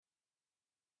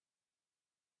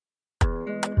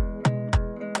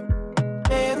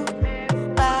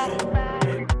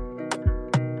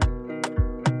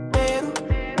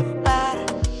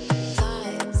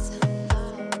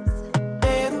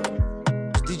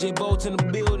DJ Bolt in the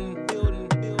building.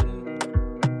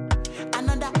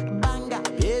 Another banger.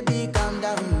 Baby, calm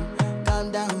down,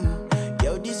 calm down.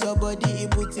 Yo, this your body,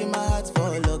 it puts in my heart for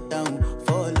lockdown,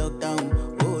 oh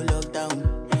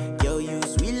lockdown. Yo, you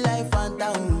sweet life,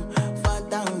 phantom,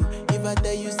 phantom. If I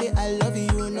tell you, say I love you,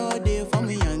 you know they for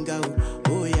me, young girl,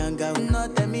 oh young girl. No,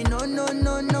 tell me, no, no,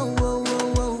 no, no, oh,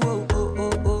 oh, oh, oh,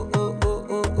 oh, oh, oh, oh,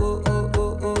 oh, oh, oh,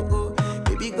 oh, oh, oh.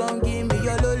 Baby, gon' give me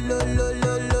your lo, lo, lo,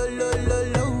 lo, lo, lo, lo,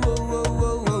 lo, oh, oh,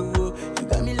 oh, oh, oh. You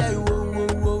got me like, whoa, whoa,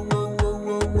 whoa, whoa, whoa,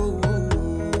 whoa, whoa,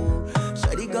 whoa.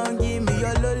 Shawty gon' give me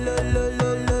your lo, lo, lo, lo,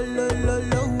 lo, lo, lo,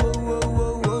 lo, whoa,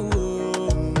 whoa, whoa,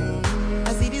 whoa.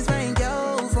 I see this fine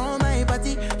girl from my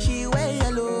party, she wear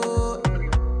yellow.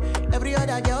 Every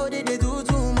other girl they do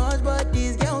too much, but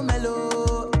this girl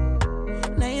mellow.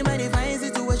 Now in my fine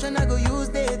situation, I go use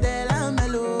they tell I'm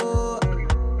mellow.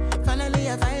 Finally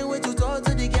I find way to talk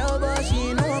to the girl, but she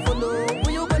ain't no one follow.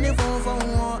 When you gonna phone for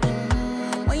one?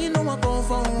 When you know I come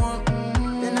for one?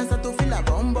 Then I start to feel a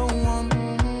bum bum one.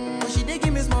 But she dey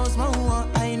give me small small one.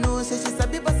 I know, say she's a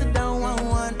bit pass it down one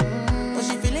one. But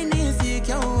she feeling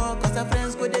insecure, cause her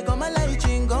friends go they go my light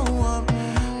ring go on.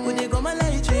 Go they go my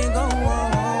light ring go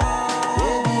on.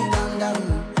 Baby,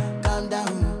 calm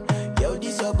down. Yo,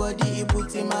 this your body, it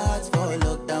puts in my heart for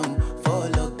lockdown, oh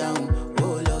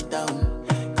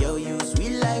lockdown. Yo, you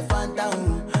sweet life,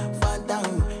 phantom,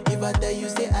 phantom. If I tell you,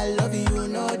 say I love you, you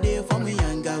know they for me,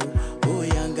 young girl, oh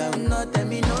young girl. No, tell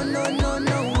me, no, no, no,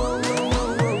 no, oh, oh,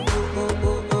 oh, oh,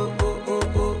 oh, oh, oh, oh,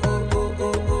 oh, oh, oh,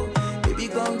 oh, oh. Baby,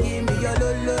 gon' give me your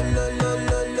lo, lo, lo, lo,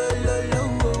 lo, lo, lo, lo,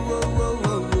 oh, oh, oh,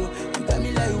 oh, oh. You got me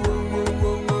like, whoa, whoa,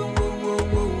 whoa, whoa, whoa, whoa,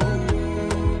 whoa,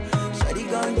 whoa. Shawty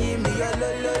gon' give me your lo,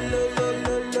 lo, lo, lo,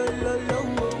 lo, lo, lo, lo,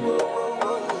 oh, oh,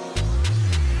 oh.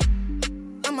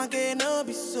 I'ma get no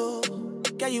be so.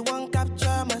 Girl, you won't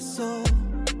capture my soul.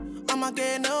 I'ma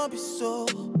get no be so.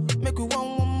 Make we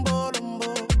one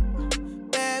bolombo.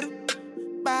 Beru,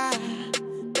 bye.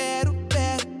 Beru,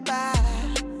 bye.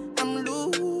 I'm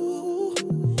loose.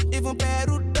 Even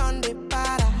Peru done the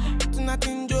para. Tonight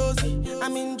in Josie,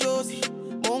 I'm in Josie.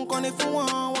 Won't call if you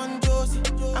want one Josie.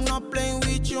 I'm not playing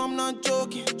with you, I'm not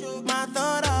joking. My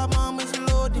thought of mom is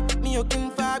loaded. Me, you can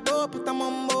go, but I'm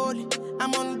on molly.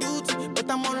 I'm on duty, but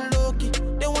I'm on low-key.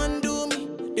 They want do me,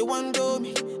 they want do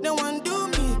me. They want do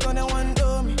me, cause they want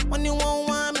do me. When you won't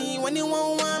want me, when you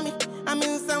won't want me. I'm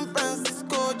in San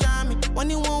Francisco, Jammy. When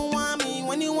you won't want me,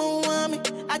 when you won't want me.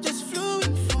 I just flew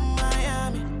in from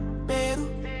Miami. Peru,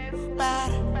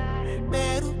 para.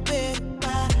 Peru, Peru,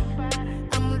 para.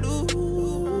 I'm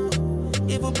loose.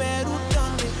 Even Peru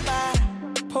done me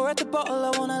para. Pour out the bottle,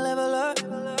 I wanna level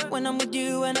up. When I'm with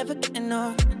you, I never get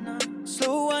enough.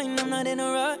 Slow wine, I'm not in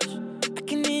a rush. I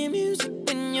can hear music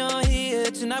when you're here.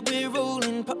 Tonight we're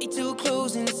rolling, party till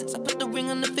closing. Since I put the ring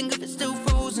on the finger, it's still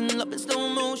frozen. Love in slow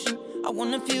motion, I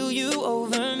wanna feel you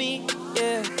over me,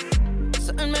 yeah.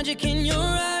 Certain magic in your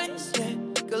eyes, yeah.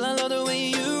 Girl, I love the way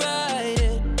you ride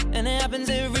it. And it happens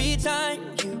every time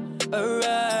you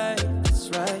arrive, that's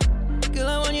right. Girl,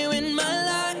 I want you in my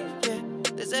life, yeah.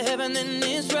 There's a heaven and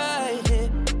it's right here.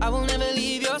 I will never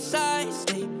leave your side,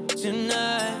 stay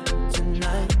tonight.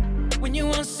 When you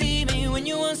won't see me, when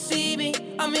you won't see me,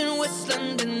 I'm in West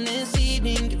London this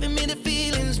evening, giving me the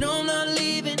feelings, no I'm not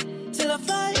leaving, till I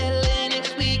fly LA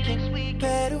next weekend.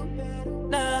 Peru,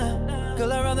 nah,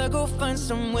 girl I'd rather go find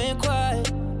somewhere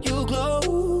quiet. You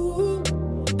glow,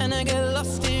 and I get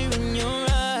lost here in your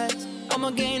eyes.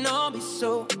 I'ma gain all be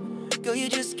so, girl you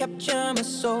just capture my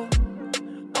soul.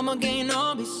 I'ma gain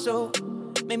all be so,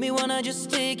 make me wanna just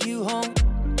take you home.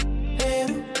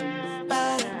 Peru,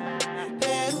 para.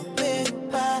 Peru, Peru,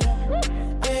 para.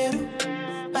 Peru,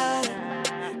 para.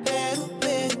 Peru,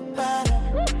 Peru, para.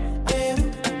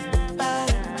 Peru,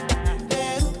 para.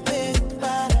 Peru, Peru,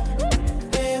 para.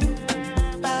 Peru,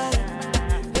 para.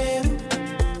 Peru,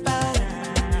 para.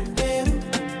 Peru,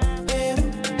 Peru,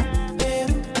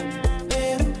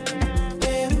 Peru,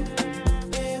 Peru,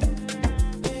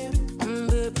 Peru.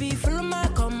 Baby, follow my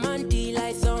command,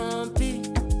 like zombie.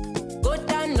 Go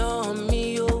down on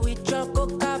me, oh, with your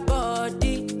coca.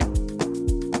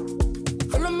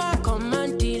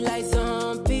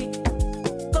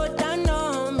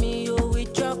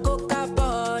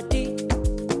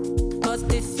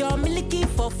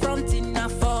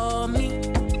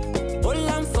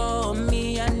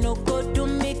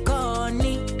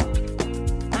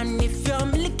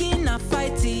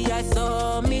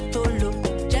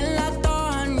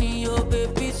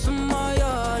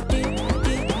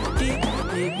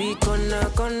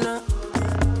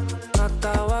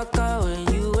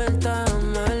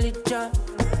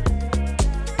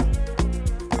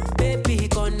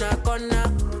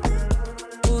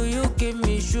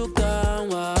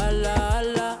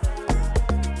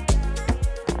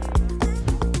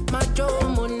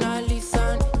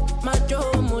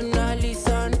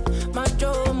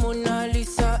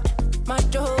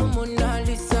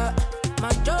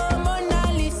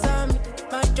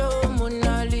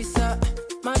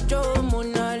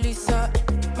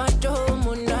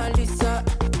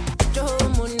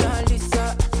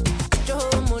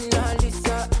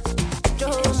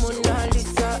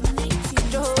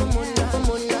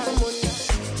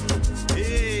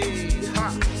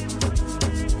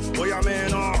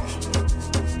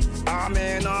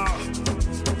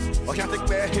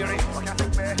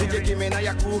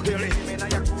 hear it.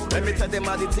 Let me tell them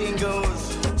how the thing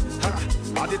goes.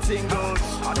 How the thing goes.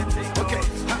 Okay,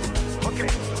 okay.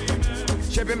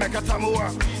 Chebe meka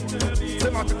tamua. Say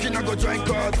my pikina go join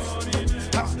God.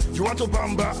 You want to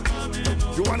bamba?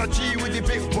 You wanna G with the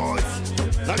big boys?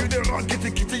 Now you the wrong, kitty,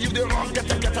 you the wrong, get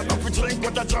enough to drink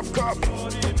with a drop cup.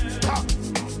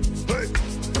 Hey,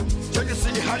 so you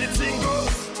see how the thing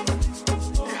goes?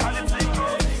 How the thing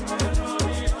goes?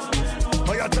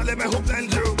 Oh, you're telling me who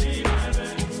blends you?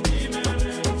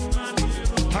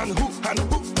 And who?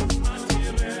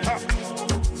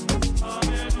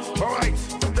 Alright,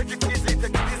 take it easy,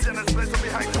 and let's play some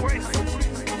behind the waist.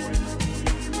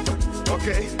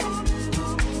 Okay.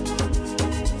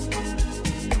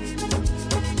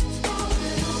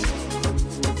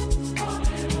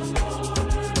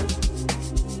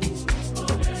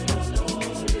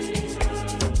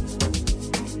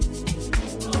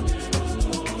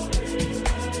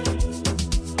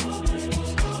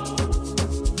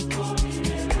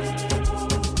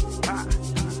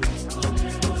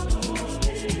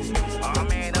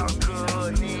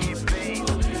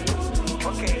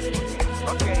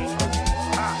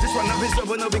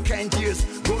 No we can't use.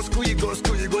 Go school, you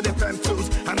go the prem tools.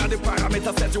 Another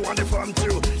parameter says you want the form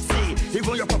too. See,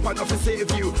 even your papa not to save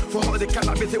you. For all the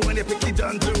cannabis when they pick it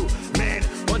done do. Man,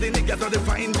 all the niggas don't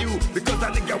find you. Because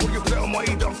that nigga when you play on my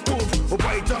don't move. Oh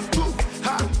boy, don't move.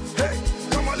 Ha, hey,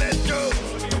 come on, let's go.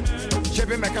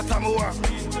 Chebe meka tamua.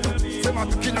 Say my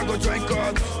pikina go join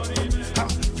God. Ha,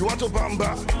 you want to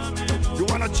bamba? You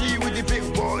wanna G with the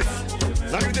big boys?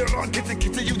 Now you the wrong, kitty,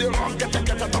 you the wrong, get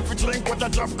enough to drink with a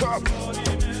drop cup.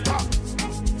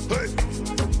 Hey,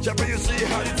 Jabba, you see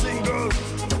how the thing goes.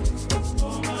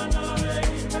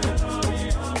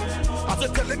 I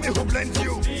said, telling me who blends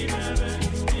you.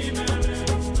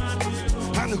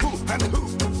 And who?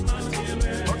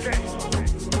 Okay.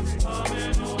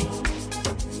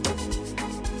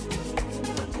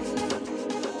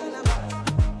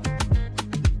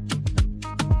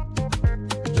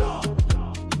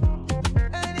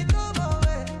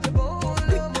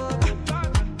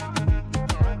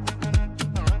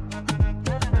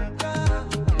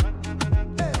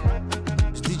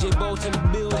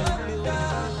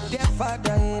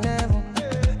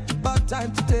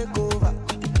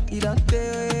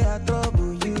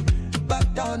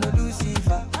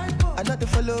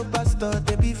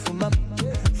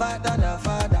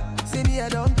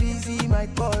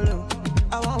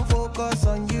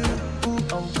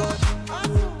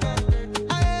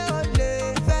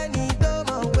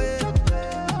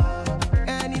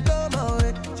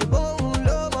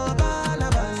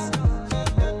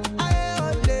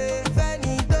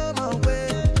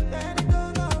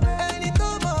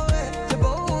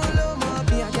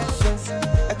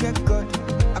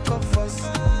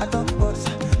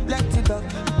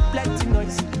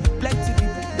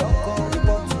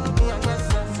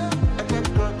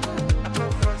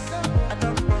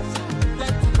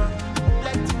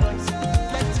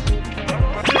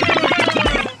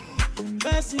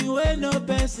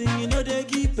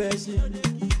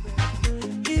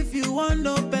 If you want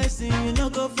no person, you no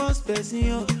go first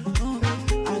person.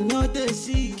 I know they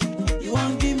sick, you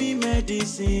won't give me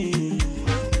medicine.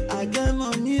 I get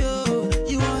money,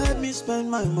 you won't help me spend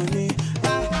my money.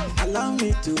 Allow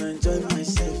me to enjoy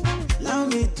myself. Allow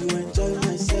me to enjoy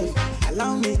myself.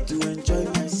 Allow me to enjoy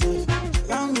myself.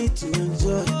 Allow me to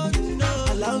enjoy.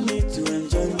 Allow me to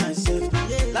enjoy myself.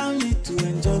 Allow me to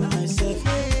enjoy myself.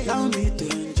 Allow me to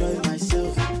enjoy myself.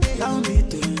 Allow me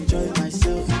to enjoy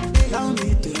myself. Allow me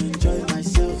to enjoy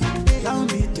myself. Allow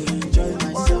me to enjoy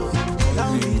myself.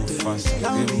 Allow me to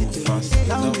allow me to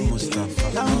allow me to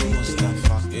allow me to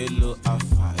hello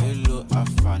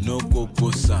afa no go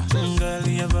posa. Girl,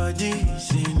 your body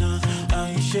say no,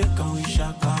 I shake and we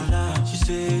shakala. She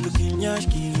say looking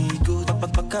yashki go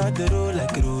paka the roll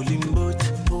like a rolling boat.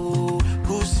 Oh,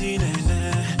 pussy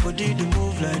nene, body the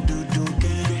move like do.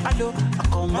 Hello, I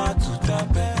come out to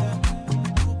tape.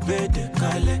 De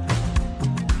Cali.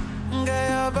 Get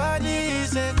your body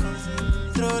is a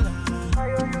controller.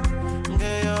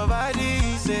 Get your body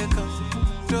is a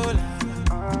controller.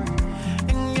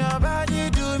 And your body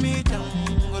do me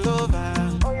jungle over.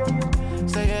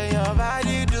 Say get your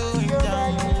body do me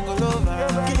jungle over.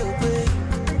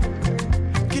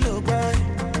 Kilo boy,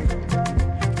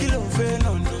 kilo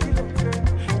venom.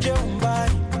 Jumbai,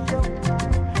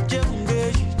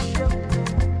 jumbai.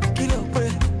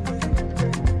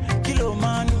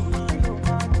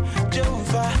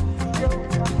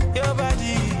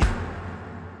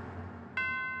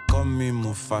 Come me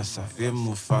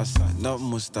Mufasa, not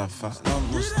Mustafa,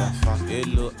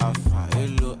 hello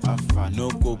Alpha, no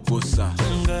Kokosa.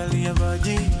 Girl, your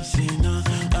body, say no,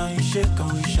 I shake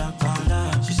and we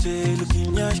shakala. She say,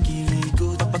 looking yash, give me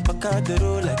good. Papa the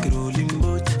roll like a rolling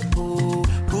boat. Oh,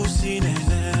 pussy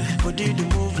nene, body the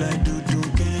move like do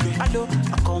can. Hello,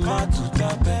 I come out to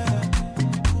tape,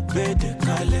 pay the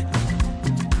kale.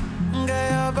 Girl,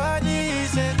 your body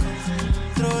is a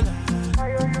controller.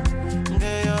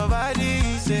 Girl, your body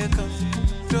is a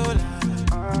controller.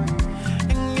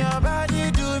 And your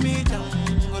body do me down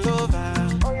all over.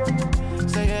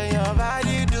 Say yeah, your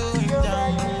body do me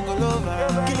down all over.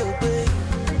 Kilo pay,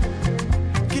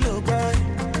 kilo buy,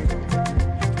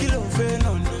 kilo fail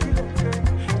on.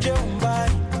 Jump buy,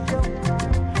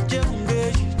 jump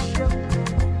pay.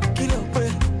 Kilo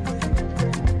pay,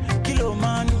 kilo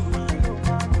money.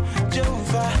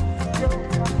 Jump buy,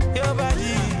 your body.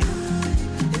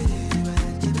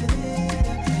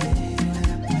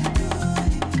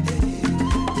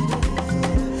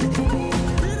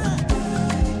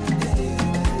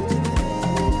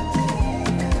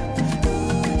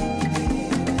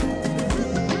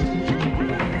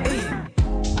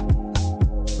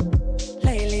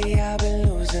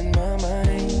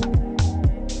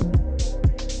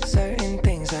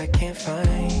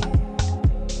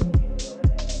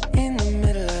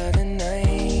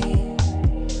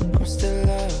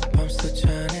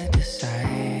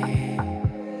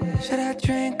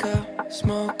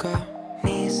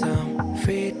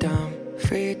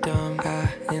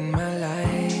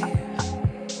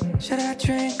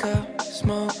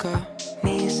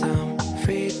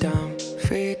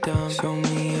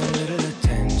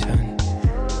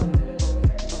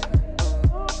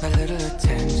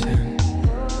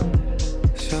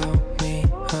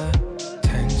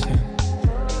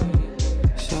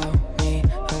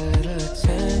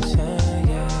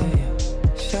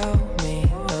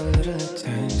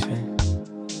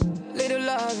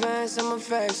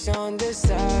 On this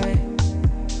side,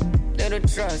 little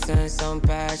trust and some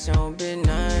passion be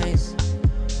nice.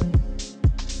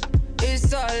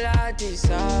 It's all I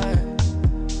desire.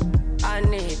 I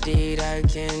need it, I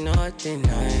cannot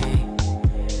deny.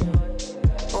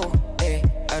 Oh, hey,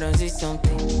 I don't see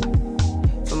something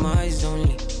from my eyes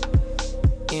only.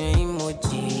 You know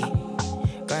emoji,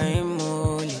 got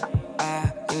emoji.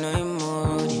 You know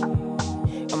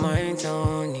emoji. I'm my hands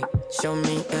on it. Show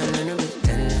me a little bit.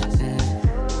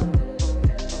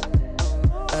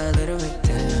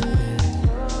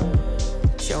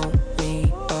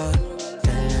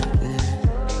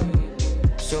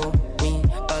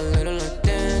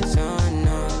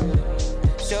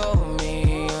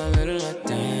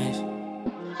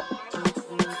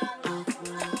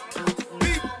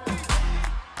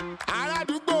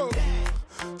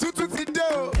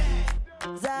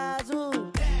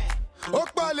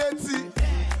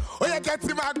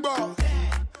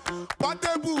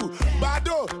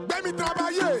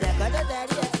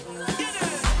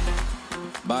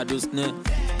 Bado snare,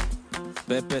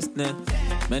 pepper snare,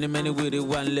 many with it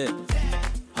one leg.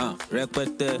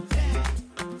 Requete,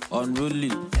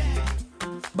 unruly,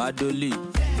 badoli,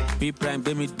 P prime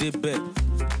baby debate.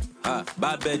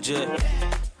 Babeje,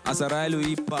 as a ride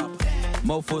hip hop,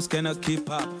 mofos cannot keep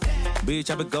up. Bitch,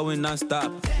 I be going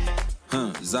non-stop.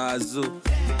 Zazu,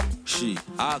 she,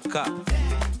 Aka,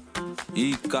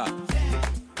 Ika,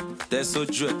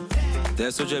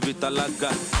 Tesoje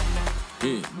bitalaga.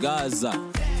 Hey, Gaza,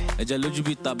 Eja loju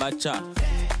bita bacha,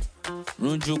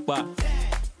 Runjupa,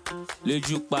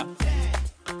 Lejupa,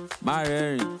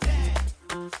 Marerin,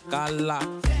 Kala,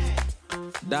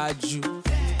 Daju,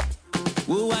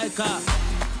 Wuwaika,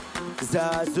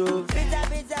 Zazo,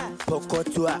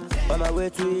 Pokotua, on my way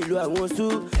to Ilu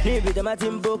Awonsu, níbi tí ma ti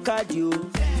ń bókàdì o,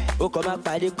 ó kàn máa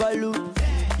pàdé kọlu,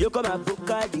 yóò kàn máa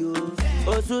bókàdì o,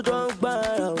 oṣù tó ń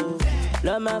gbọ́ràn o,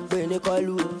 lọ́ máa pè ní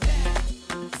kọlu o.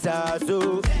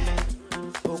 Zazo,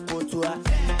 Pokotua,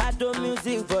 I do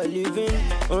music for living,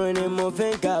 orin ni mo fi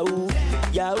ń kàwú,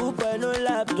 Yahoo pẹ̀lú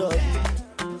laptop,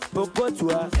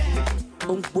 Pokotua,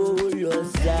 ó ń gbówó lọ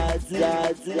Zazo.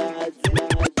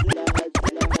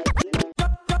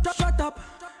 Shut up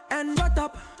and butt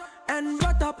up and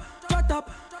butt up, butt up,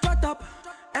 butt up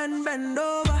and bend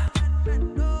over.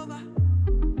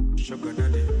 Sugar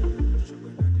daddy,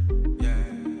 yeah,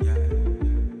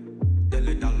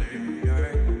 dilly dally,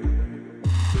 yeah.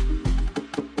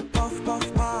 Puff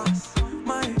puff pass,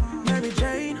 my Mary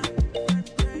Jane.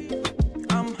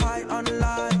 I'm high on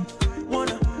life,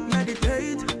 wanna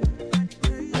meditate.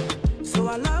 So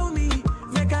allow me,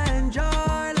 make I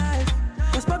enjoy life.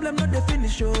 'Cause problem not the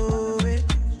finish, oh.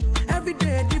 Every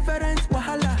day different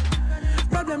wahala.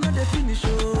 Problem not the finish,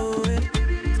 oh.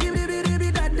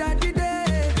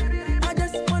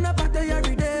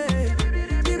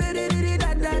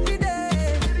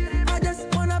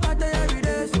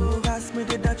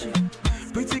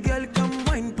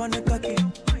 pon the cocky.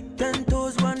 10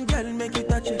 toes, one girl, make you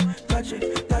touch it, touch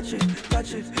it, touch it,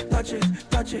 touch it, touch it,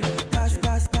 touch it. Pass,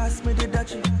 pass, pass me the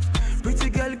dutchie.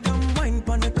 Pretty girl, come wine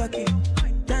pon the cocky.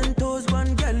 10 toes,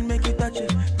 one girl, make you touch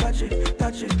it, touch it,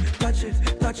 touch it, touch it,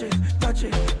 touch it, touch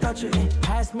it, touch it.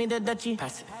 Pass me the dutchie.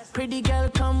 Pretty girl,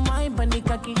 come wine pon the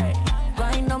cocky.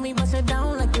 Grind on me, bust it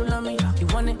down like you love me. You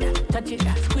want it, touch it,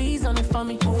 squeeze on it for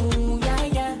me. Ooh, yeah,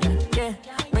 yeah, yeah.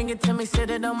 Bring it to me, sit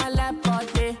it on my lap all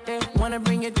day. Wanna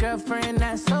bring your girlfriend,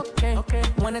 that's okay.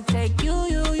 Wanna take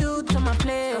you to my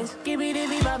place. Give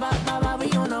it, ba,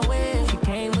 we on our way. She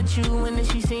came with you and then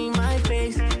she seen my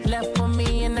face. Left for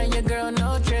me and now your girl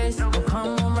no trace. Don't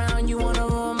come around, you wanna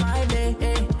ruin my day.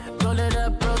 Roll it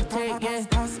up, rotate, yeah.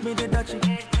 Pass me the dutchie.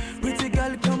 Pretty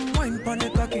girl, come wine pon the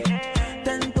cocky.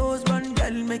 10 toes, one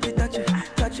girl, make it touch it,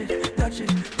 touch it, touch it,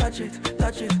 touch it,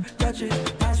 touch it, touch it.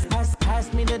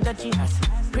 Pass me the dutchie.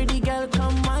 Pretty girl,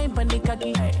 come wine pon the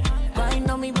cocky. Grind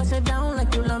on me, bust it down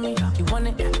like you love me. You want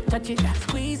it, touch it,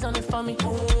 squeeze on it for me.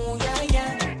 Ooh, yeah,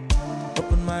 yeah.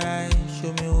 Open my eyes,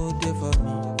 show me who they for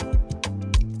me.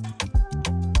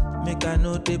 Make I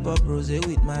know they pop rose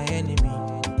with my enemy.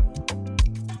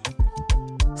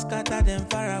 Scatter them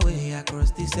far away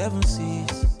across the 7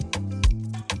 seas.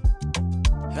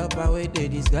 Help away they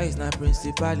disguise na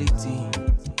principality.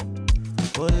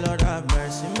 Oh Lord have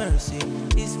mercy, mercy.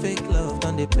 This fake love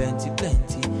done they plenty.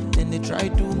 Then they try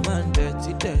to man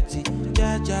dirty.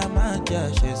 Ja, man,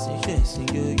 chasing,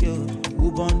 yo.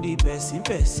 Who born the person?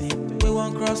 We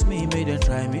won't cross me, may they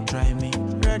try me.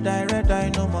 Red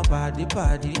eye, no more party.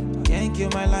 Can't kill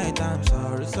my light, I'm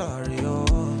sorry, oh.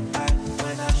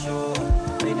 When I show,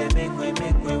 may they make way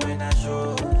when I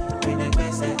show. When they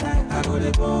best I go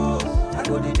the boss. I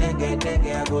go the dengue,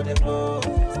 I go the blow.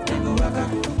 Then go back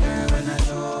up, when I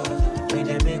show. When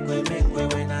they make way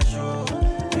when I show.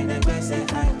 When they best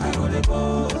I go the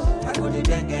boss. I go the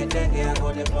dengue, I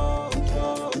go the blow.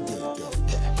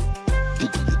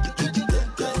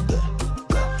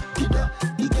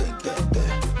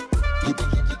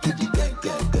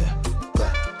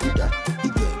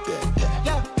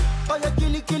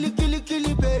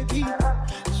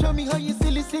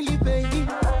 Silly baby,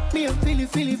 me I'm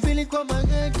feeling kwa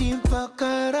magadi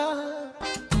mpakara.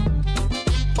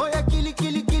 Oh yeah, killy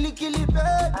baby.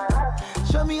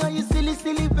 Show me how you silly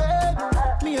baby.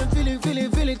 Me I'm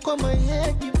feeling kwa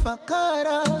magadi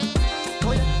mpakara.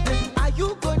 Oh yeah, are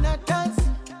you gonna dance?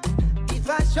 If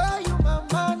I show you my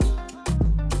money,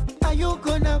 are you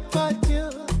gonna party?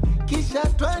 Kisha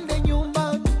twende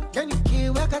nyumbani, yani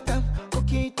kiweka tam,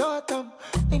 ukitoa tam,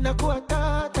 inakuwa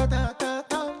ta.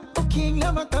 King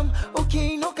Lamatam,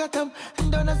 okay, no katam,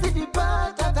 and don't I see the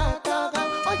part.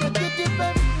 Oh, you get it,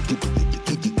 baby.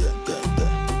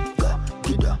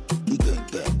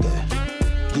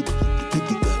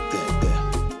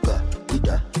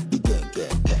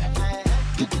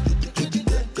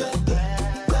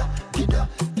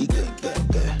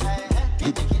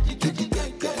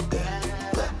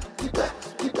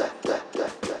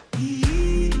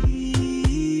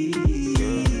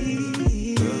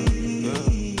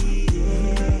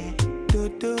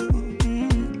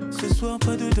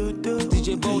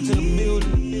 DJ Bo to the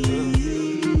building.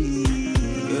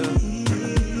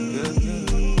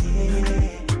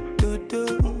 Dodo,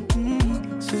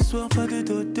 ce soir pas de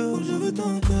dodo, je veux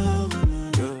ton corps.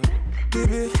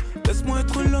 Bébé, laisse-moi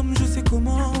être l'homme, je sais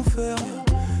comment faire.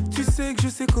 Tu sais que je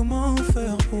sais comment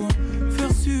faire pour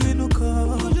faire suer nos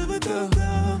corps. Je veux ton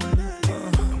corps.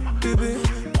 Bébé,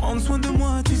 prendre soin de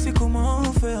moi, tu sais comment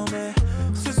faire. Mais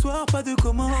ce soir pas de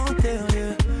commentaires,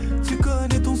 yeah. Tu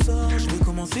connais ton sort, je vais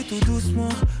commencer tout doucement,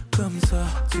 comme ça.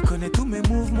 Tu connais tous mes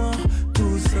mouvements,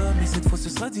 tout ça. Mais cette fois ce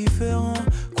sera différent,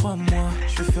 crois-moi.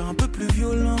 Je vais faire un peu plus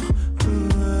violent.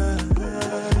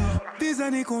 Des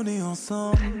années qu'on est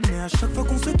ensemble, mais à chaque fois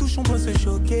qu'on se touche on doit se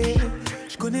choquer.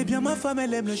 Je connais bien ma femme,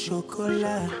 elle aime le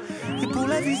chocolat. Et pour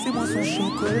la vie c'est moi son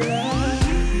chocolat.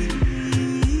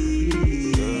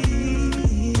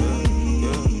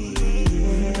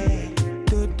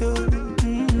 Dodo,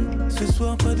 ce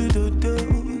soir pas de dodo.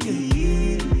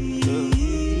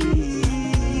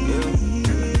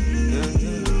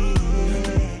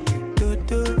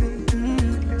 Dodo,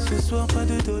 ce soir pas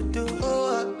de dodo.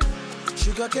 Oh,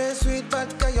 sugar cane sweet, but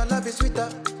your love is sweeter.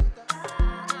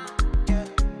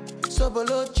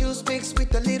 Sobolo juice mixed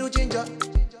with a little ginger.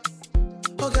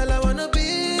 Oh girl, I wanna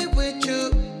be with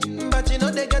you, but you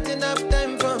know they got enough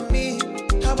time from me.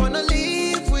 I wanna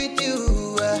live with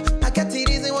you. I got the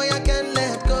reason why I can't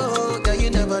let go. Girl, you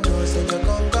never know, say you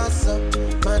gon' gossip.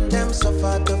 Man, them so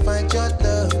far to find your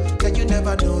love. Girl, you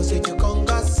never know, say you gon'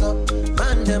 gossip.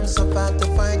 Man, them so far to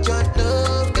find your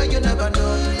love. Girl, you never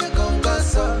know, you gon'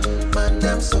 gossip. Man,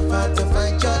 them so suffer to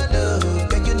find your love.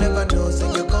 But you never know,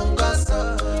 so you gon' go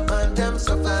so. Man, them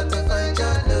suffer to find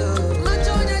your love. Man,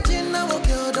 join your chin, now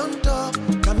girl, don't talk.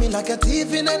 Got me like a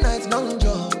thief in the night, long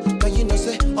jaw. But you know,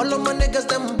 say, all of my niggas,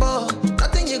 them ball.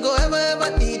 Nothing you go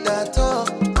ever need at all.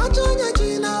 Man, join your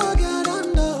chin, now girl,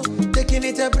 don't know. Taking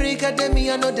it a break, at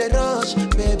me, I know the rush.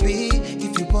 Baby,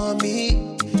 if you want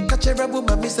me, catch a rebel,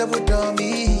 my miss, I would do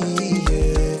me.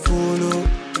 Yeah, follow.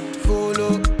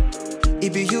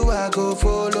 If you I go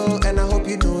follow, and I hope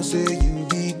you know, say you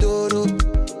be Dodo.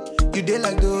 You dey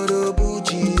like Dodo,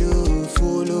 Bucci, you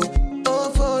follow.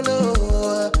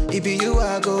 If you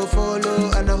I go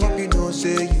follow, and I hope you know,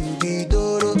 say you be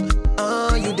Dodo.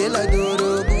 You dey like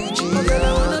Dodo, Bucci. Oh, girl,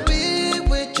 I wanna be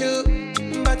with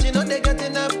you, but you know they got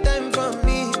enough time for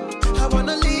me. I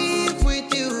wanna live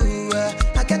with you.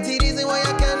 I got the reason why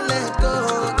I can't let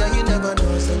go. Girl, you never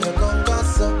know, so you gon' go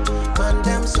so. Man,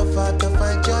 them so far to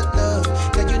find your love.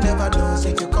 Girl, you never know, so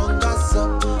you gon' go so.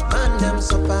 Man, them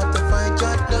so far to find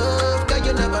your love. Girl,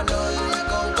 you never know, you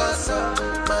gon' go so.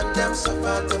 Man, them so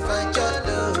far to find your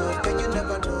love. Girl, you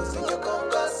never know, so you gon'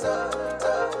 go so.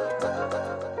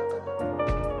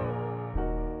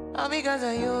 All because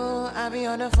of you, I be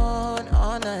on the phone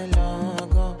all night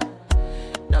long. Oh.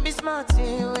 Don't be smart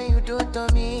when you do it to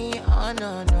me. Oh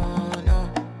no.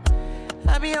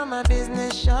 I be on my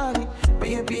business, shawty, but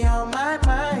you be on my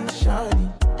mind, shawty.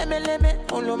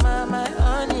 MLM, all of my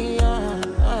honey,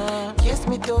 Kiss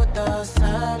me to the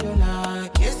cellular,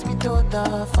 kiss me to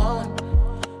the phone.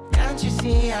 Can't you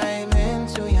see I'm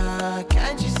into ya?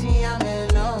 Can't you see I'm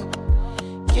in love?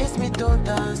 Kiss me to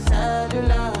the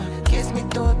cellular, kiss me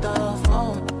to the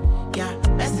phone. Yeah,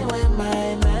 messing with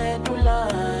my medulla,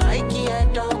 I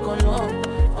can't talk alone.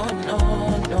 Oh no.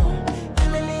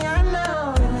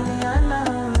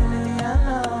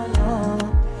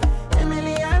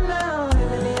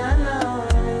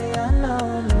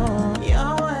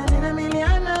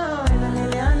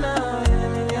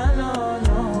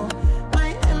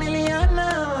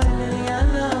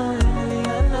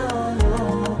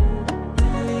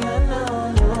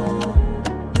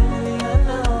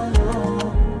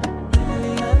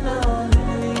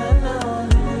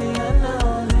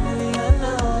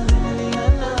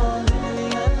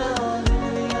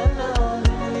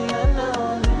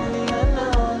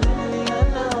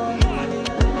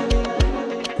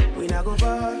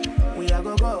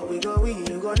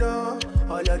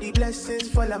 Blessings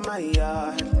fall on my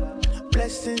yard.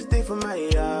 Blessings stay for my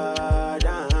yard.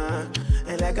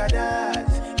 And like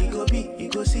that, you go be, you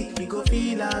go see, you go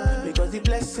feel because the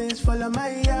blessings fall on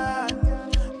my yard.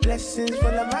 Blessings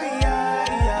fall on my yard.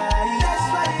 That's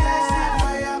why I say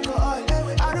my alcohol.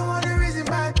 I don't wanna reason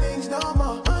bad things no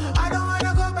more. I don't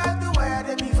wanna go back to where I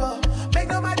did before. Make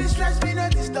nobody stress me,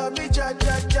 not disturb me, cha.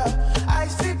 I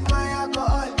sip my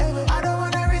alcohol. I don't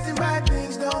wanna reason bad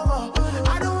things no more.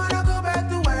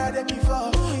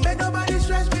 Before. Make nobody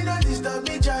stress me, not disturb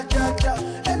me, cha.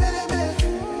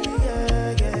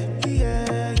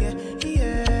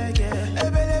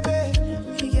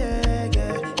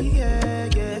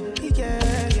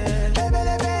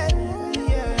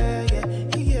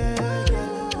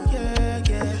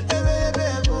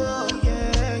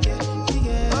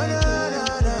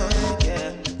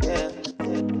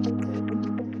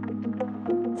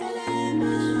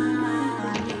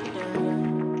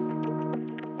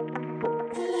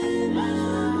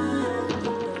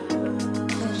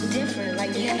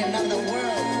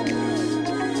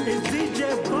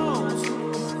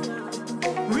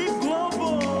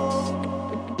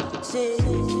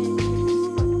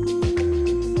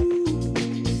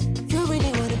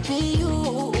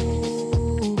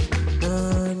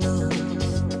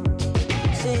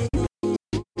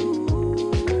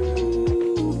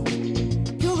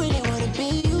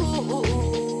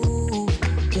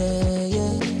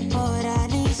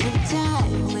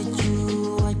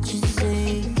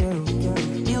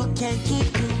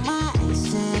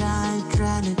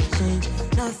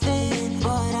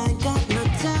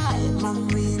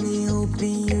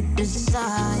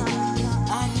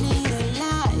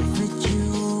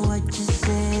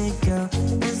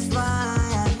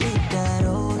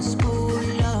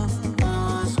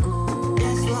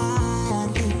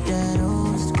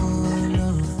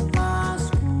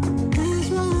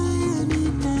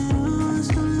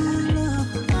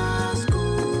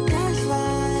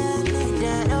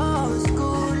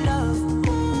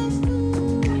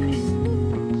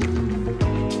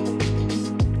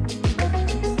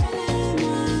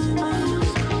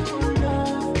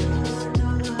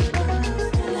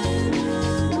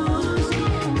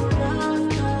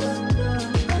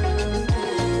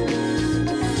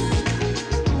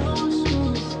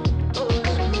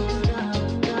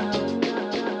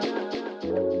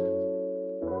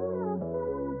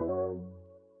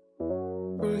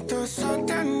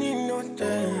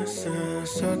 dance,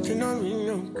 something on me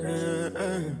no good.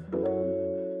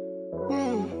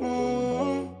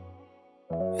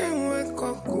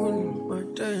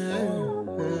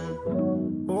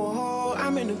 Oh,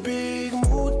 I'm in a big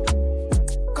mood.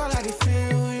 Call I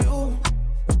feel you.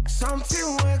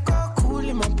 Something wake up cool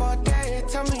in my body.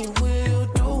 Tell me will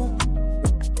do.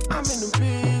 I'm in a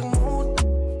big mood.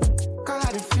 Call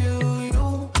I feel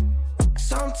you.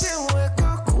 Something wake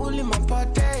up cool in my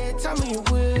body. Tell me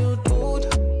will do.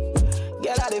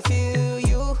 Girl, I feel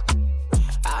you.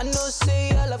 I know say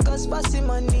your love costs passing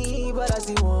money, but I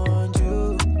still want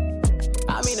you.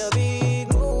 I'm in a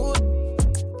big mood.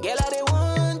 Girl, I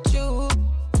want you.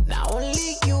 Not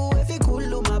only you, if you cool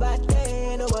to my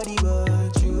body, nobody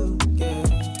but you. Yeah.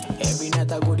 Every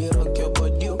night I go to rock your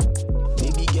body.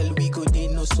 Baby girl, we go there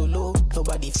no solo.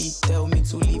 Nobody fit tell me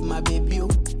to leave my baby.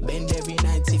 Bend every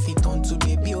night if it turn to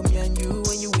baby. Me and you,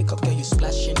 when you wake up, girl, you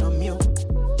splashing on me.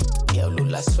 Girl, look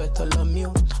like sweat all on me.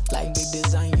 Like the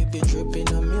design, you be dripping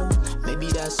on me. Maybe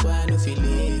that's why I don't feel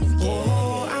it. Yeah.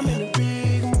 Oh, I'm in a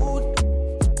big mood.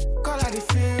 Call I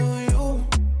feel you.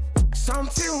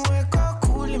 Something wake up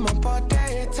cool in my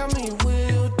body. Tell me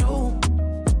will do.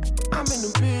 I'm in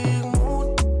a big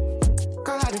mood.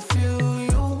 Call I feel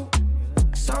you.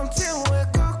 Something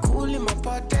wake up cool in my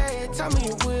body. Tell me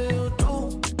will do.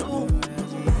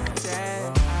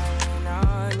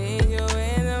 I need you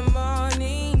in the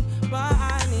morning, but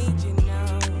I need you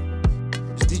now.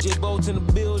 It's DJ Bolt in the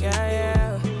building.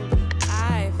 Yeah.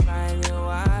 I find you,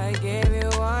 I give you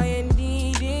all you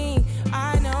needing.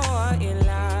 I know what you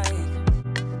like.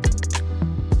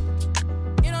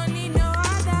 You don't need no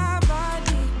other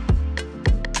body.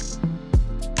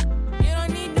 You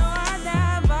don't need no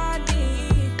other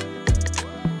body.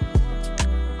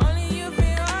 Only you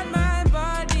feel on my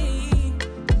body.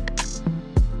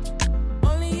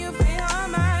 Only you feel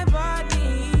on my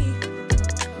body.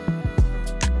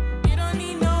 You don't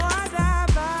need no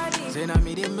other body. Say now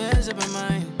me they mess up your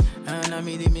mind, and now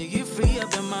me they make you free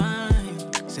up your mind.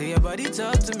 Say your body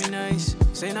talk to me nice.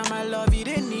 Say now my love you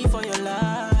didn't need for your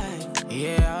life.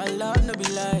 Yeah, our love no be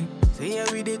like. Say yeah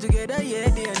we day together, yeah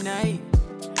day and night.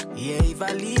 Yeah, if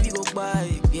I leave you go by.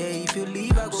 Yeah, if you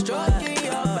leave I go stroking by.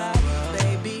 Your body,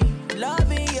 baby,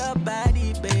 loving your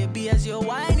body, baby, as you're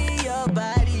whining your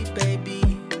body, baby.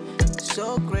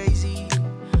 So crazy,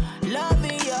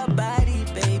 loving your body,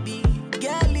 baby.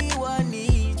 Girl, you want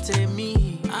need to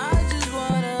me. I just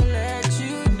wanna let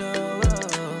you know.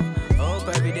 Hope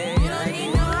every day. You don't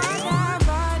need no other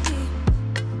body.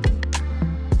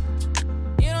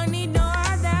 You don't need no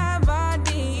other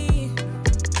body.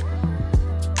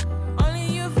 Only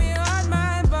you feel on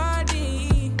my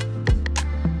body.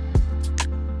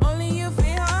 Only you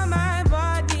feel on my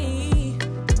body.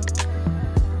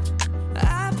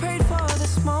 I prayed for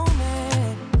this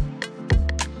moment.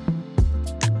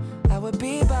 I would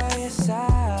be by your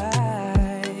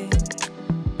side.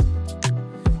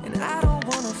 And I don't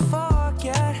wanna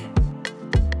forget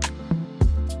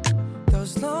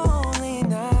those lonely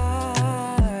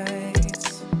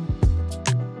nights.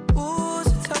 Ooh,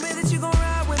 so tell me that you gon'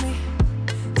 ride with me.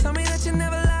 Tell me that you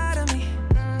never lie to me.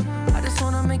 I just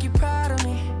wanna make you proud of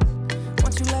me.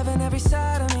 Want you loving every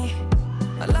side of me.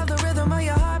 I love the rhythm of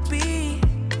your heartbeat.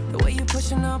 The way you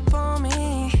pushing up on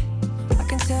me. I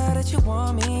can tell that you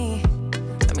want me.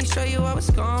 Let me show you how it's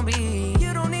gon' be.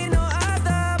 You don't need no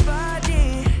other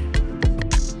body.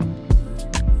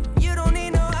 You don't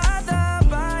need no other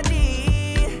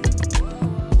body.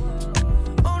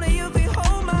 Only you can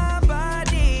hold my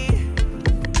body.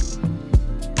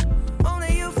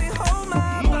 Only you can hold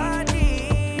my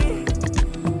body.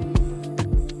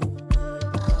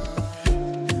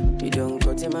 You don't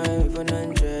go to my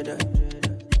 $100.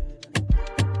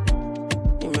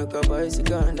 You make a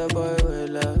bicycle and a boy will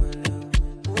love.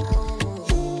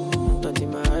 Not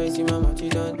in my eyes, in my mouth, you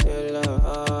don't tell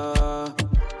her.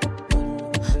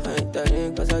 I ain't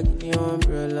telling cause I give you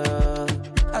umbrella.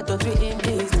 I thought we in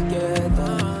this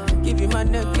together. Give you my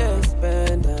necklace,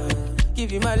 pendant.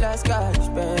 Give you my last cash,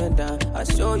 pendant. I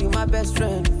show you my best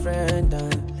friend.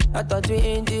 I thought we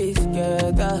in this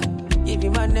together. Give you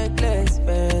my necklace,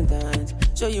 pendant.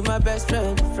 Show you my best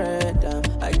friend.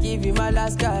 I give you my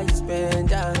last guy, you spend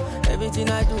down. Everything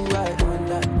I do, I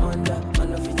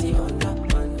under 50 under.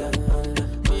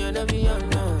 Oh, you never be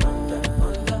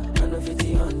under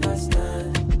 50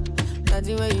 understand.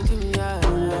 Nothing when you do me,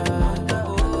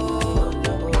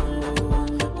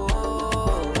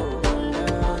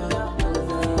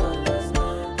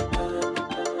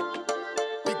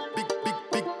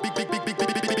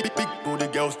 Big booty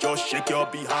girls, just shake your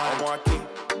behind. One king.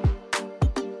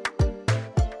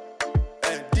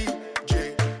 And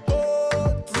DJ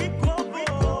Bolt.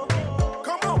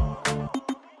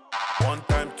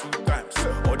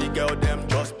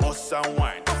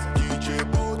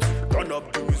 Turn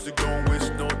up the music, don't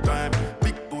waste no time.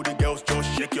 Big booty girls,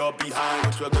 just shake your behind.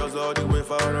 Extra girls all the way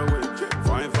far away.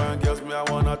 Fine, fine girls, me I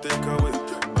wanna take away.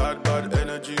 Bad, bad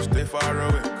energy, stay far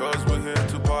away. Cause we're here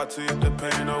to party, the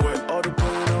pain away. All the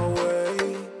pain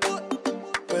away.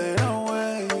 Pain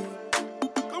away.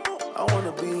 Come on. I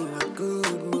wanna be in a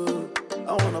good mood.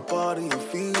 I wanna party and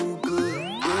feel good.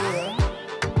 Yeah.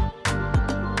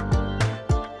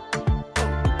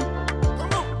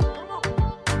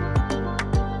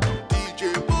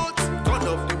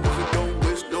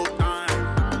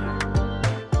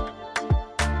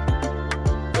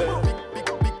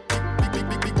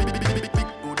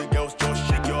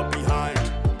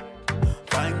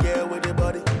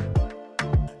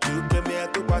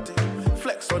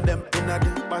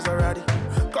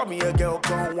 Me a girl,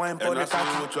 come wine for the party. And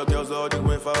I see your girls all the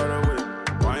way far away.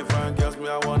 Fine, fine girls, me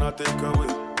I wanna take away.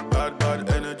 Bad, bad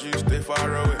energy, stay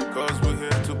far away. Cause we're here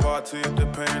to party, the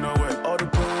pain away. All the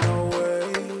pain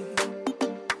away,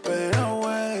 pain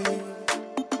away.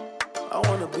 I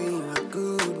wanna be in a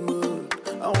good mood.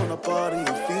 I wanna party and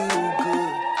feel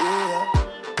good, yeah.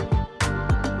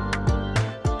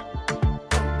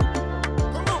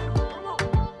 Come on.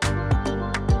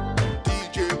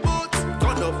 DJ Boots,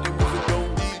 turn off the music, don't.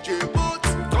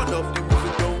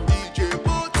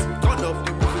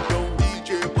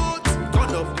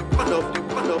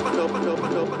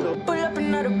 Pull up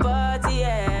another party,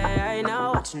 yeah. I ain't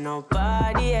not watching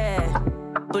nobody, yeah.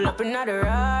 Pull up another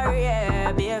Rari,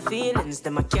 yeah. Bare feelings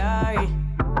that I carry.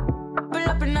 Pull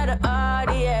up another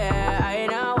Audi, yeah. I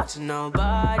ain't not watching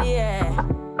nobody, yeah.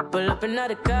 Pull up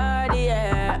another card,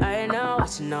 yeah. I ain't not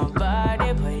watching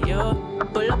nobody but you.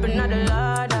 Pull up another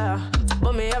Lada.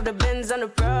 But me have the Benz and the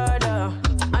Prada.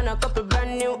 And a couple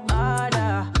brand new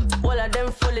order. All of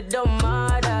them fully don't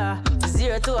matter.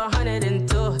 0 to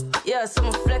 102. Yeah, so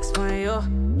I'ma flex on you.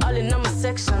 All in on my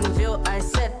section view, I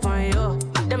set on you.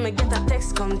 Then me get a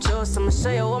text come true, so I'ma show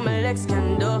you what my legs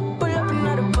can do. Pull up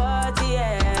another party,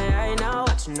 yeah. I ain't not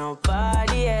watching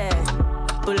nobody, yeah.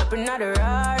 Pull up another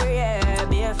Rari, yeah.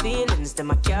 Bare feelings that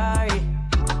I carry.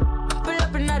 Pull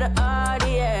up another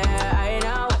Audi, yeah. I ain't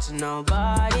not watching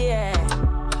nobody, yeah.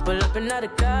 Pull up another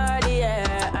card,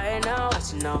 yeah. I ain't not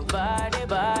watching nobody,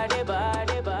 body,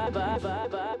 body, body, body, body,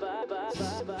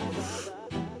 body, body.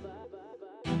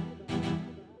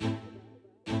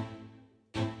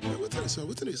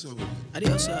 What's this song?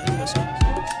 Adios. Yeah. 1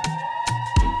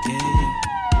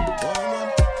 man,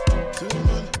 2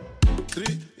 man,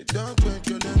 3. It don't break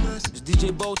your limits. It's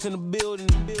DJ Bolt in the building.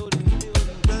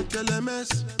 Break your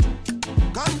limits.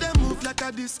 Come they move like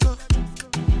a disco.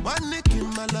 One nick in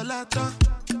my lolata.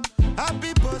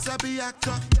 Happy boss, happy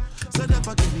actor. So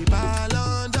never give me ball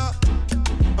under.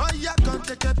 Oh yeah, come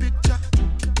take a picture.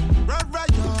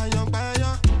 Right, you're a young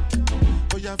buyer.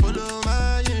 Oh yeah, follow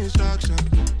my instruction.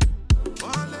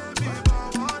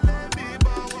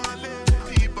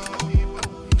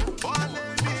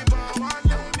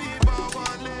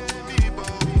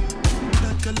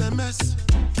 LMS,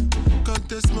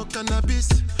 can't smoke cannabis.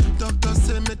 Doctor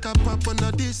say make a pop on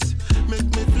a this. Make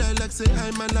me fly like say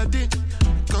I'm Aladdin.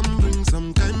 Come bring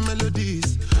some kind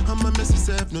melodies. I'm a messy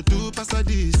self, no two pass like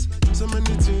this. So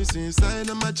many things inside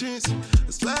of my jeans.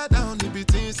 I swear down, it be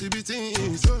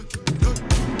things.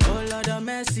 Oh Lord of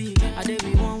mercy, I dey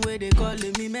be one way they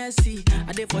calling me messy.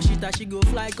 I dey for shit that she go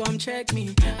fly, come check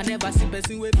me. I never see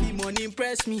person with be money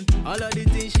impress me. All of the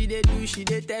things she dey do, she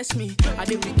dey test me. I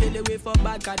dey be kill away for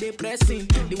back, I dey pressing.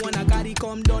 The one I carry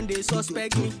come down, they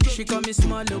suspect me. She call me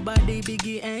small, body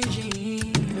biggie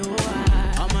engine.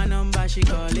 On my number, she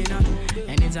calling up.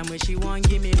 Anytime when she want,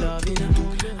 give me love, you know.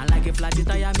 I like a flat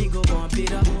tire, me go bump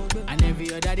it up. And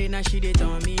every other day now she dey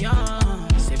turn me on.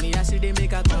 Say me I see they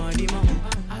make a condiment.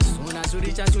 As soon as we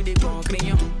reach out to the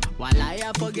concrete, while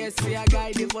I forget, say I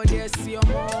guide it for this. Your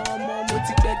mom,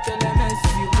 multi-bet LMS.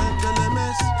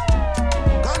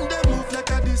 Come they move like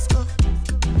a disco.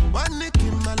 One nick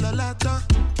in my lolata.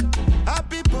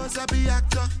 Happy boss, happy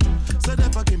actor. So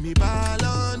never give me ball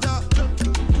under.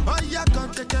 Oh yeah,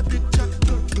 come take a picture.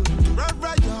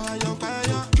 Right, you're a young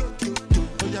fire.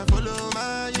 Oh yeah, follow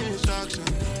my instruction.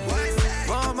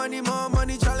 More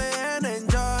money, challenge and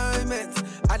enjoyment.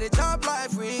 I the top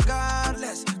life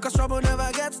regardless. Cause trouble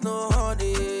never gets no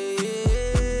honey.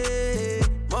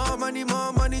 More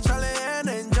money, challenge and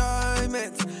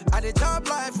enjoyment. I the top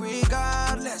life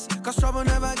regardless. Cause trouble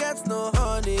never gets no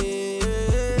honey.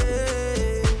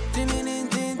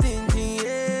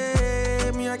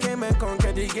 Me I came and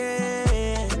conquer the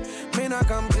game. Me not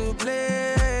come to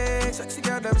play. Sexy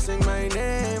girl, them sing my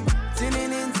name.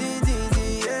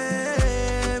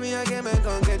 Me I came and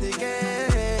conquer the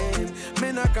game.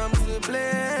 Me not come to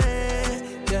play.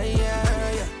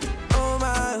 Yeah.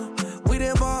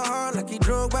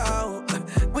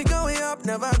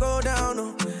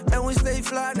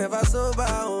 fly, never sober,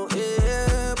 oh,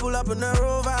 yeah. Pull up in the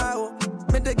Rover, oh.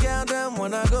 Make the girl them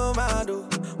wanna go mad, oh.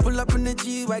 Pull up in the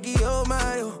G-Waggy, oh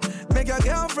my, oh. Make your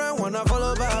girlfriend wanna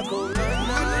follow back, oh. I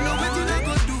don't know what I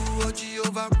go do, oh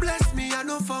Jehovah bless me, I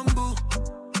no fumble.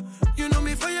 You know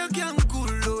me fire can cool,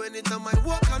 oh. Anytime I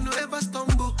walk, I no ever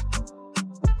stumble.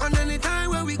 And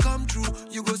anytime when we come through,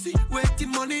 you go see what the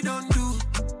money don't do.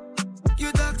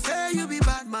 You talk say you be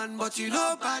bad man, but you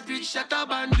know bad bitch shut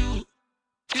up and do.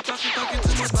 You talking too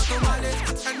much but Tomale.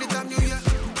 Anytime you hear,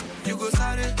 you go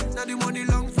sorry. Now the money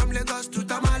long from Lagos to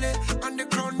Tamale. And the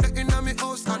crown the in me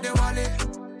house and the wallet.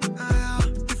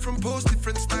 Different post,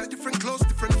 different style, different clothes,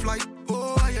 different flight.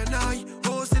 Oh, I and I,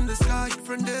 host in the sky.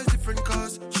 Different days, different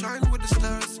cars, shine with the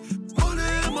stars. Money,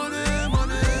 money,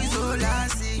 money is all I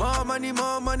see.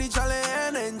 More money, challenge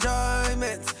and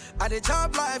enjoyment. I dey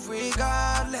chop life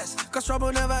regardless, cause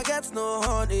trouble never gets no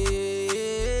honey.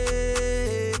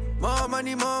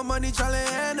 More money,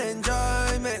 challenge and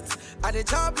enjoyment. I dey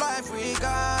chop life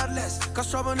regardless,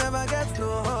 cause trouble never gets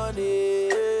no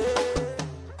honey.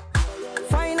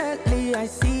 Finally, I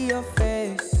see your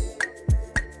face.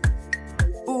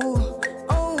 Ooh,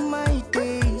 oh my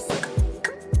days.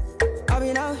 I've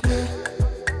been out here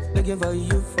looking for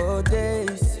you for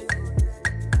days.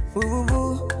 Ooh,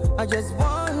 ooh, I just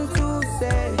want to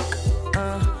say,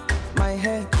 my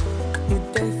head, you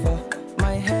day for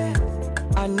my head.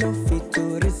 I know fit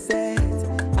to reset,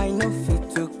 I know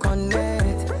fit to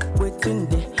connect. Waiting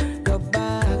there, your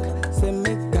back, say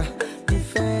make a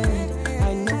defend.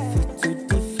 I know fit to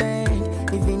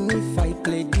defend, even if I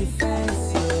play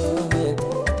defense. Yeah.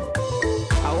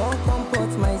 I won't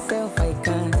comport myself, I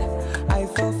can't. I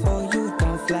fall for you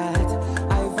down flat.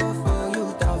 I fall for you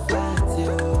down flat,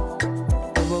 yo.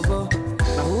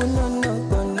 Now who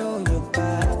no you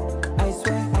bad. I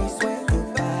swear you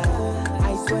bad. I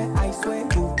swear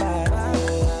you bad.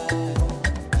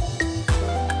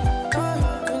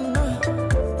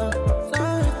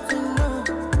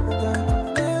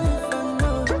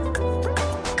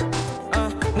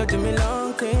 No do me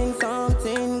long thing,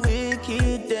 something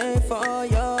wicked there for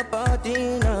your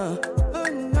body now. Oh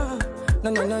no.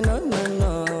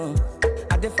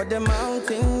 I did for the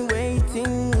mountain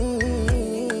waiting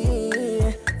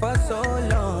for so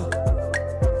long.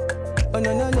 Oh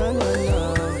no.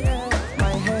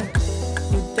 My head,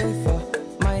 you there for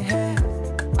my head.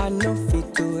 I know fit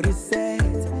to reset,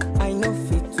 I know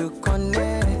fit to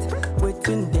connect.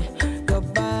 Waiting there, your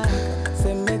back,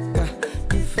 say make a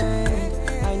defend.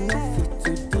 I know fit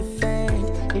to defend,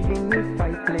 even if I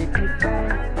play defense.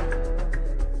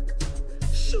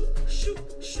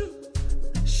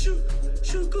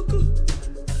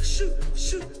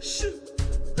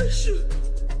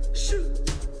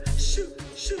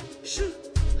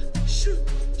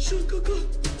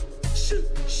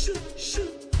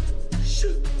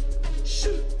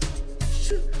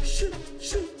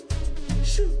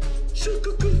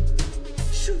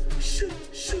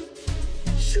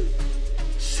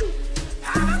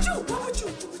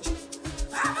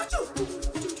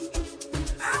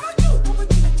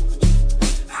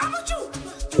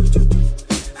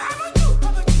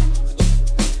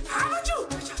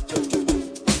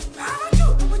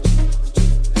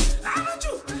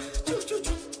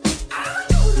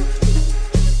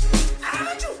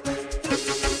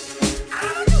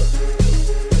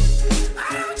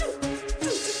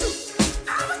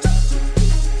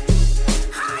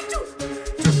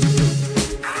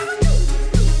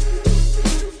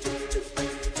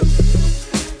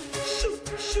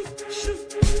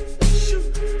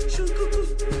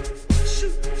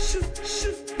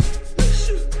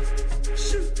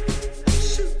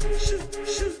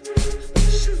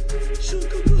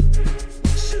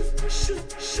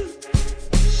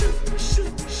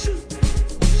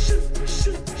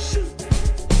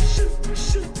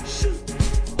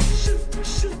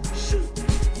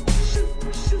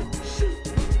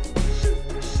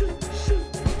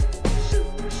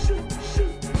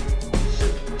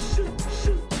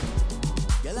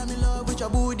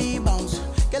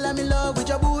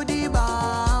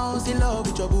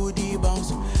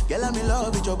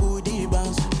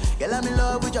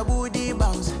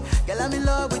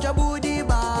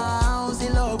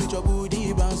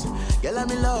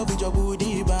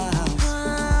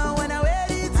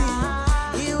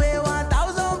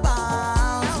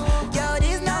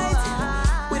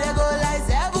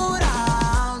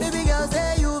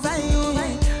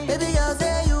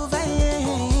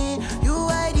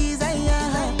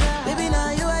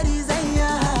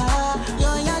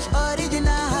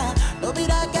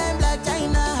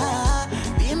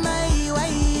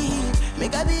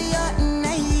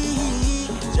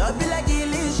 Be like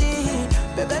Illusion,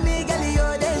 baby, me get you.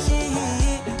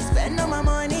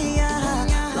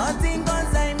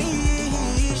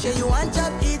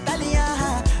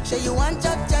 want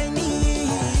chop Chinese.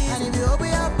 And if you open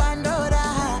your Pandora,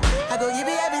 I go give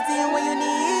you everything what you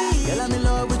need. Girl, I'm in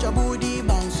love with your booty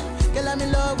bounce. Girl, I'm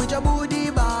in love with your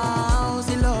booty bounce.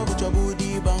 In love with your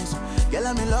booty bounce. Girl,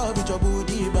 I'm in love with your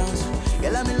booty bounce.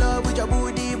 Girl, I'm in love with your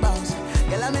booty bounce.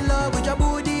 Girl, I'm in love with your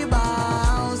booty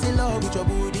bounce. In love with your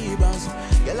booty bounce.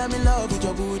 Girl, I'm in love with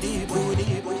your booty.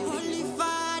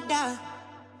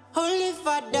 Holy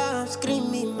Father, I'm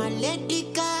screaming my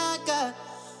Lady Gaga.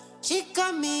 She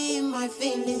got me in my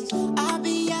feelings. I'll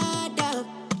be Adam.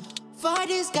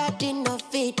 Father's got enough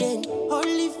feeding.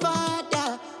 Holy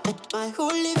Father, my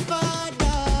Holy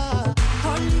Father.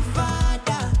 Holy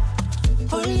Father,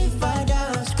 Holy Father,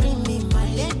 I'm screaming my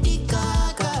Lady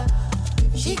Gaga.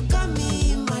 She got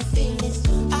me in my feelings.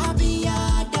 I'll be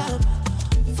Adam.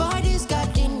 Father's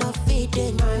got enough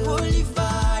feeding. My Holy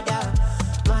Father,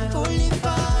 my Holy Father.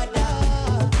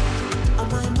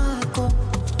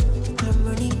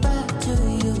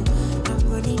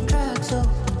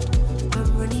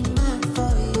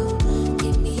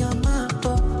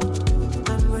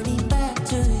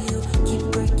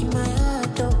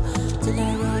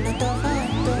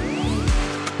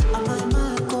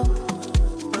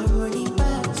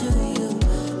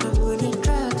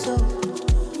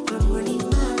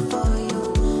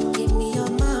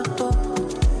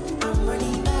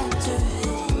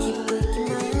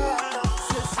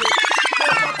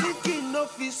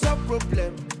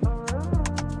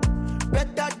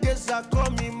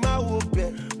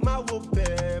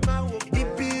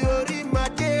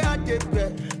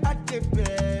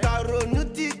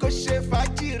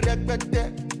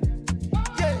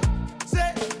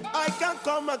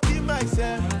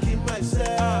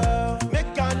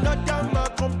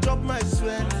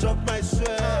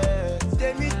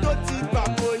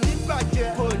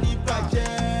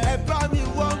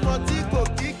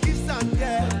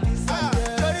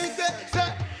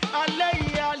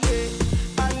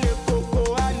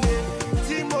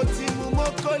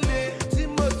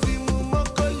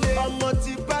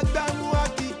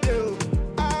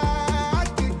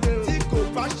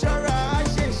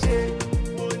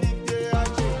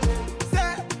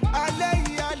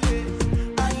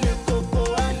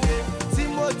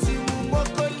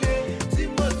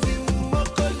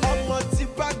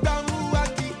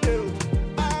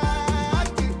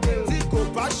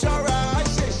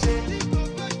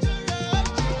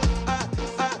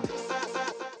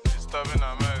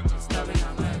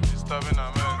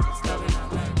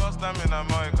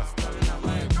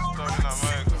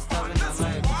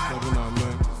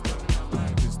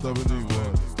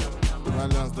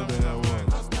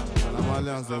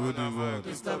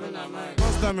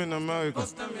 In America,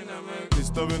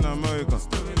 disturbing America.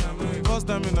 First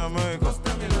time in America,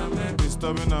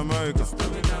 disturbing America.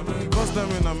 First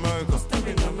time in America,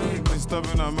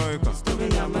 disturbing America.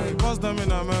 First time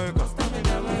in America,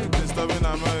 disturbing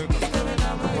America.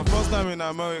 My first time in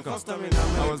America,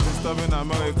 I was disturbing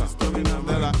America.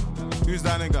 They're like, who's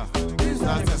that nigga?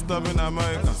 That's disturbing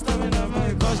America.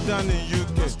 Touchdown in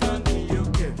UK,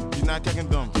 United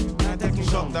Kingdom.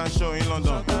 Shop down show in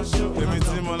London. Let me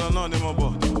see my London in my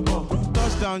boy.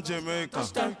 Touchdown Jamaica.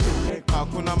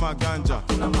 Hakuna Maganja.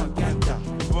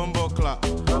 Bumbo clap.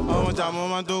 Omoja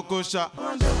mama doko shot.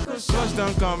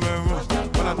 Touchdown Cameroon.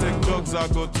 When I take drugs, I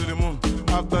go to the moon.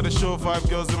 After the show, 5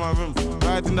 girls in my room.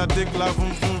 Riding that dick like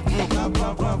boom, boom,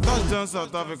 boom. Touchdown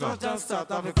South Africa.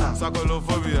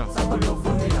 Sakolophobia.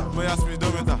 Moya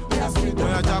speedometer.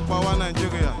 Moya jack power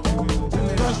Nigeria.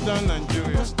 Touchdown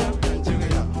Nigeria.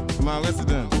 My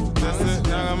resident, they say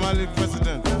Naira Marley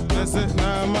president. They say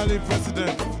Naira Marley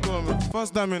president.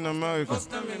 First time in America.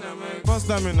 First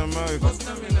time in America.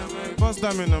 First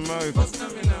time in America.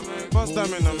 First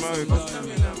time in America.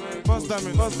 First time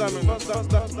in Ma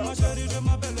chérie, je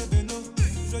m'appelle Beno.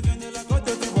 Je viens de la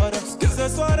Côte d'Ivoire. Ce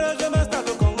soir, je m'installe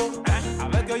au Congo.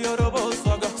 Avec Yorobo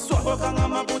Swaga. Bokanga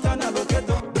Maputana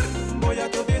Loketo. Boya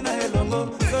Tobina et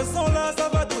Longo. Ce son-là, ça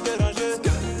va tout déranger.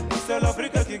 C'est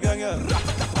l'Afrique qui gagne.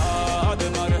 À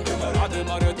démarrer,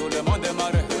 tout le monde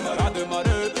démarrer. À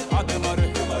démarrer,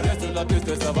 reste la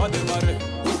piste, ça va démarrer.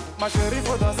 Ma chérie,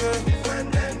 faut danser,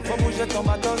 faut bouger ton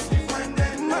matos.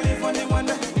 Mali, faut ni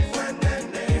mwende,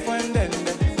 il faut ndende.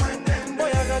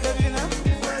 Boya ga devina,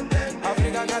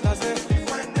 Africa ga danser.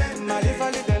 Mali,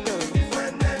 fali dende,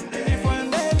 il faut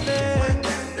ndende.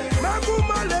 Magu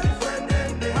male,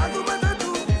 magu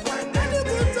matatu. Ni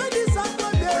kunta di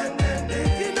sakwade,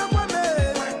 kina mwame.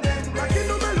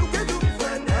 Makino melukedu,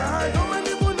 doma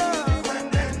ni muna,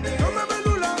 doma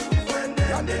melula.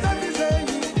 Yandi tati zeyi.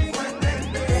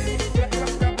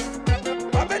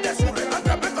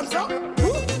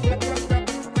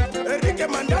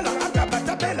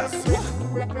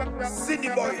 City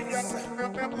Boys,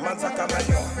 Manzaka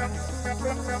Mayor,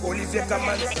 Olivier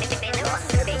Kamanzi,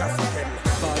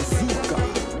 Bazooka,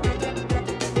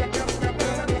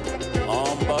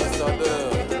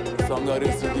 Ambassadeur, Sangare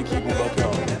Sidiki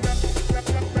Boubacar.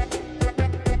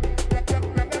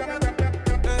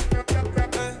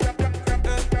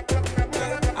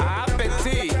 Ah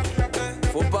petit,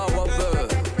 faut pas avoir peur,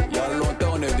 y'a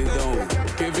longtemps on est dedans.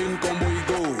 Kevin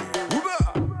Komboigo,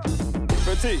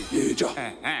 petit, Ija,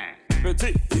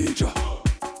 petit, Ija,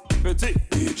 petit,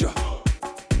 Ija,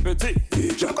 petit,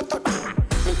 Ija,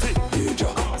 petit, Ija,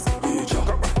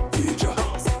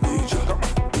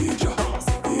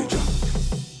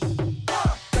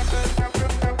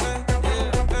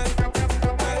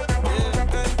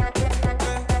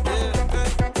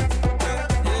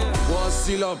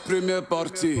 Voici la première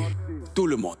partie, tout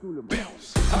le monde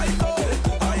bounce.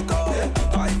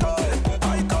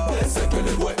 C'est que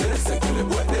les bois, c'est que les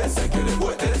bois, c'est que les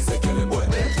bois, c'est que les bois.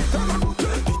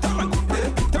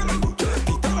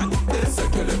 C'est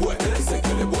que les bois, c'est que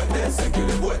les bois, c'est que les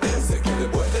bois, c'est que les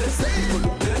bois. C'est cool,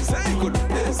 c'est cool,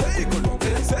 c'est cool, c'est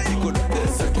cool.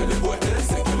 C'est que les bois,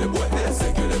 c'est que les bois,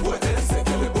 c'est que les bois, c'est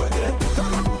que les bois.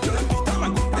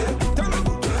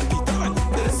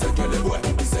 C'est que les bois,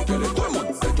 c'est que les bois,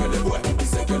 c'est que les bois,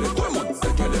 c'est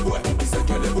que les bois, c'est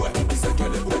que les bois, c'est que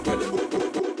les bois, c'est que les bois.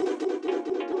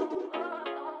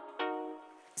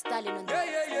 Stalin on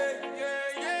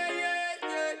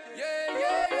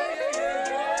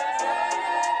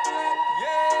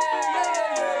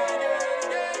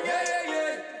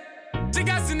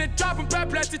Niggas in the trap and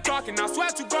plenty talking, I swear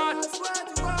to God.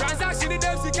 Transaction in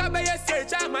them, see can't be a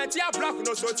stage, I'm anti block,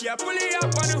 no so tia pulley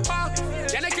up on the hawk.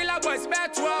 Then I kill a boys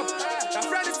back 12. The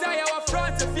friend is say our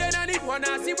front, if you don't need one,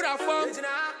 I see what I found.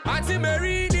 Auntie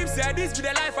Mary, him said this be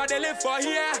the life I they live for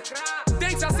here.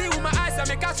 Things I see with my eyes, I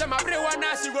make catch my brain one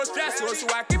now, she go stressful, so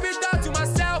I keep it down to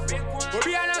myself. But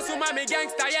be honest with my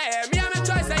gangster, yeah, me I'm a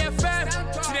choice, I am fam.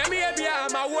 See me, be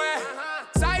I'm aware.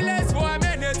 Silence for a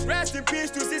minute, rest in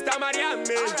peace to Sister Mariam.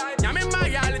 Yami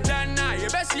Maya Jana, you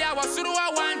best see I was through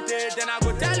I wanted, then I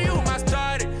go tell you my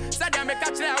story. Said I make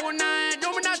catch that one night,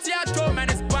 no me not here at home and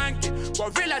it's banking.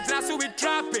 For village now so we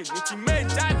trapping, it's made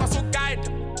time for so guide.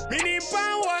 Meaning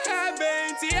power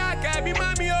heaven, see I can be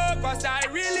mommy oh, cause I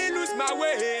really lose my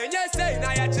way. And you say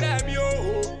now you try me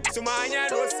oh, so my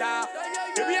no sa.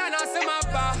 Baby I not say my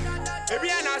ba,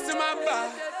 baby I not say my ba.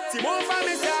 Timon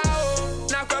family sao,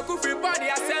 na kwa kufi body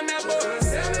I say me bo.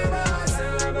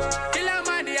 Kila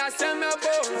mandi I say me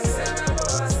bo.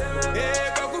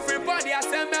 Eh kwa kufi body I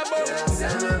say me bo.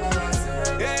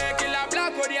 Eh kila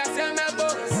black body I say me bo.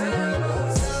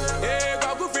 Eh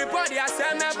kwa kufi body I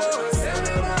say me bo.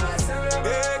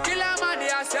 Eh kila mandi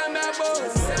I say me bo.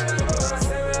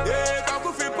 Eh kwa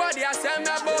kufi body I say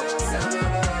me bo.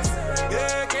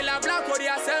 Eh kila black body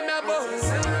I say me bo.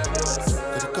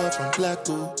 Got a call from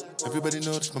Blacko. Everybody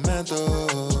know this my man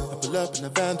though. I pull up in the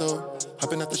van though.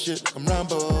 Hopping out the shit like I'm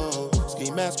Rambo.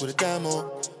 Ski mask with a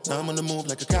camo. Now I'm on the move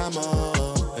like a camo.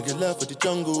 I get love for the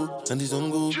jungle and the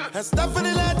zungu. And stuff for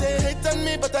the lad, they hate on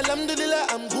me, but alhamdulillah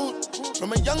I'm good.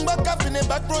 From a young buck up in a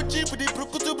back road jeep with the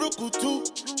bruku too.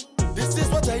 This is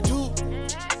what I do.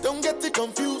 Don't get it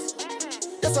confused.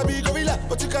 Yes, I be gorilla,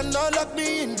 but you cannot lock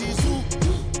me in the zoo.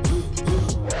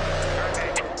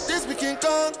 This be King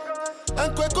Kong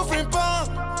and Kweko Frimpong.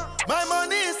 My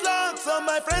money is long, so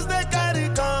my friends they carry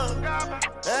gun.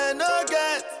 And no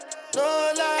get,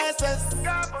 no license.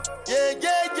 Yeah,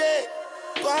 yeah, yeah.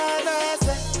 What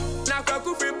say? Now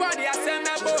Kweko Frimpong, I send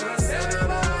me bo,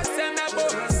 send me bo,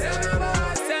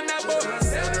 send me bo.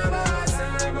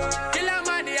 Kila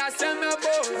money, I send me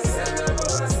bo.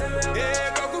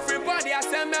 Yeah, Kweko Frimpong, I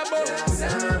send me bo.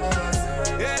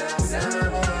 Yeah.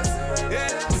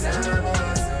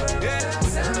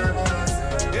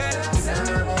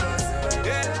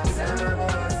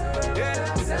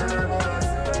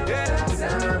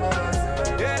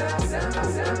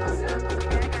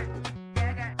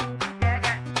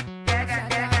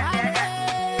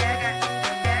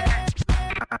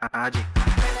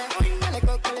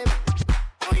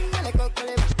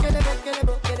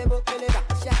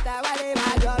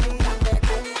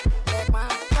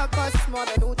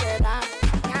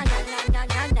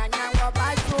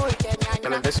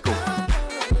 Let's go.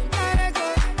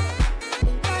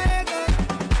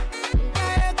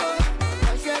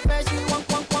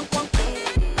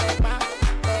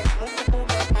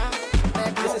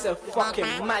 This is a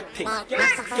fucking mad thing.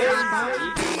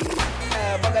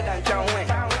 Bugger than John Wayne.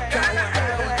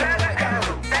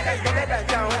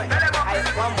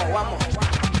 One more.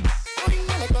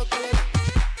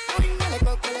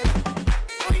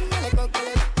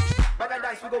 Bugger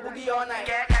dance, we go boogie all night.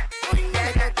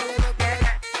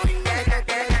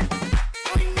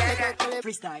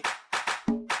 freestyle.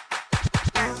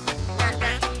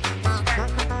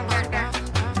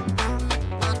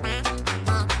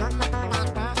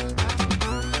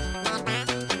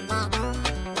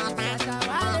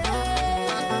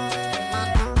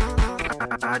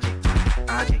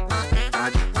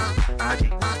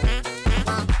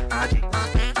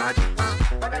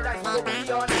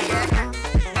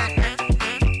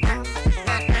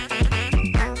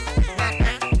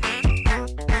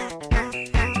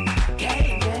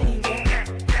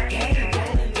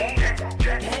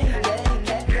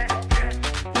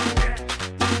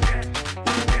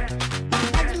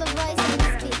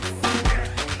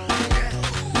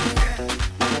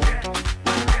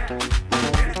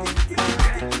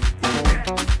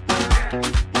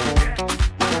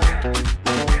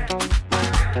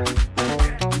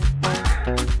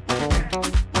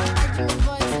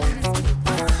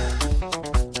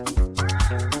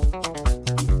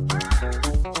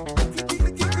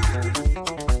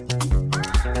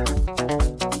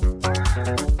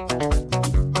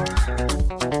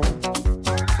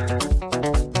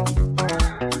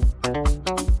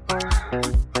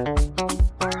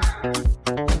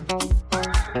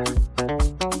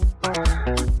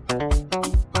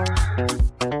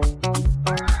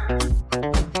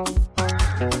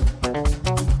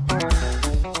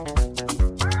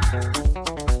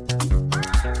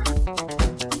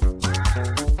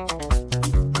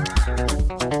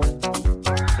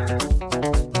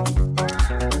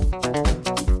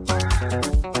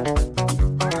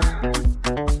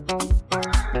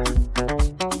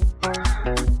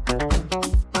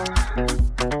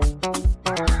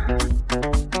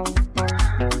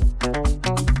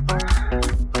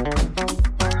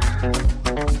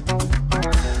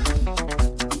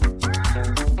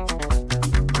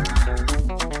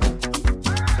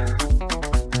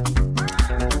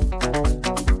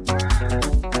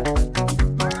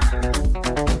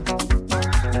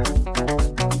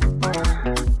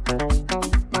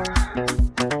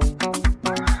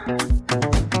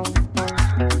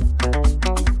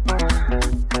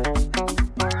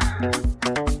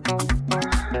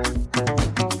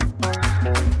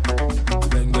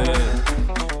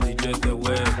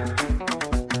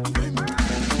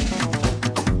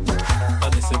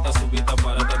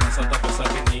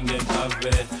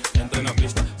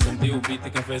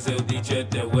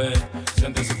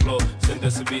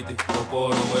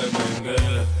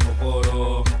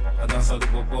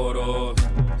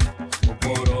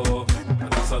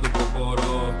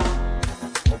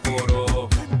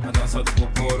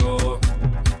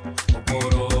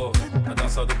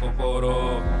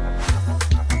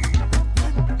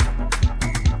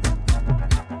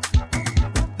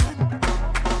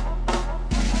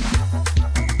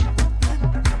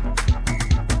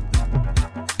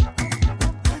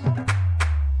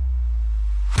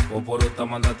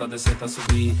 Descer tá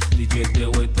subir, DJ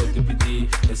deu eu tô te pedir.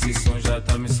 Esse som já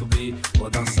tá me subir, vou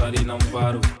dançar e não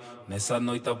paro. Nessa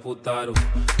noite a putaro,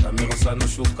 tá me roçar no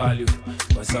chocalho.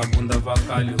 Com essa bunda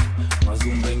vacalho, mas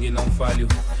um bang não falho.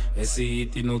 Esse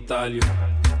hit no talho,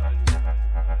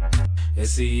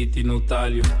 esse hit no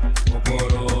talho.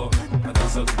 Poporó, a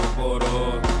dança do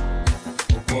poporó.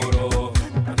 Poporó,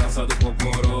 a dança do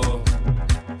poporó.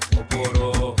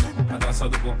 Poporó, a dança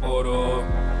do poporó.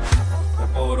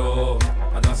 Poporó,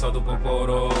 a dança do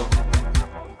poporó.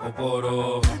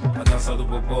 Poporó, a dança do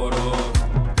poporó.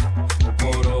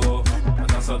 Poporó, a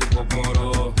dança do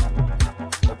poporó.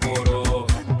 Poporó,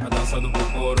 a dança do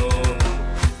poporó.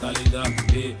 Tá linda,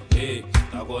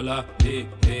 tá bola,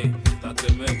 tá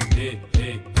tremendo,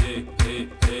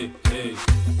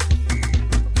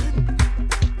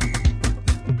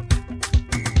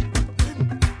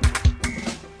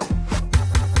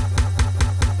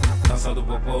 dança do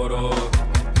poporó.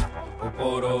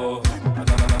 Poporó, a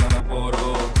dança do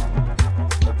poporó.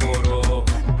 Poporó,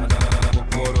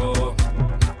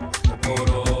 a dança do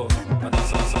poporó. Poporó, a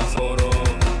dança do poporó.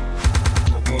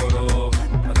 Poporó,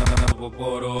 a dança do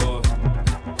poporó.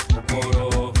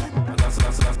 Poporó, a dança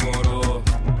do poporó.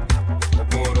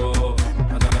 Poporó,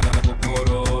 a dança do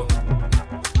poporó.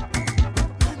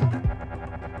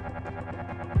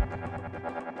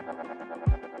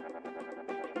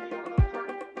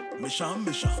 Méchant,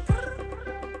 méchant.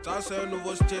 Ça c'est un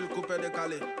nouveau style coupé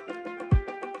décalé.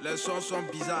 Les sons sont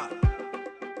bizarres.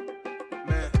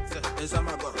 Mais c'est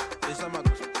Isamagor,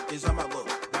 Isamagor, Isamagor.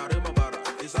 Barima bara,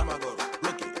 Isamagor.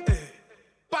 Lucky,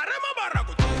 Barima bara,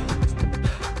 côté.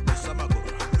 Isamagor,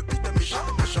 le beat est méchant,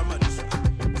 méchant malicieux.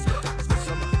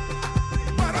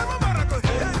 Barima bara,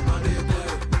 côté.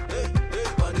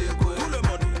 Tout le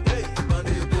monde.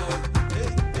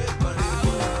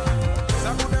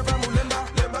 Ça vous devrait mouler,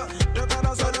 lemba. De quand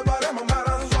dans le barima bara.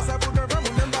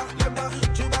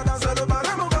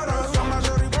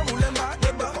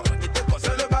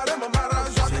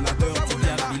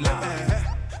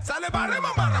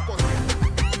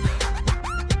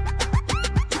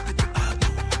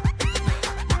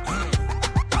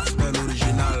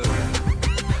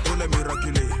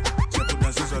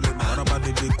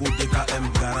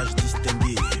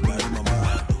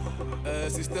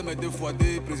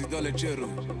 président Lechero,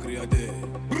 Criadé.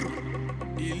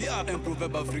 Il y a un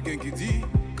proverbe africain qui dit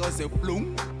quand c'est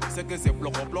plomb, c'est que c'est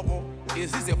bloco. Et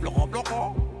si c'est bloco,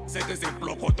 c'est que c'est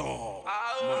blocoton.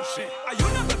 Mon cher.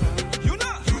 Ayuna bébé,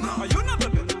 Ayuna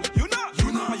bébé.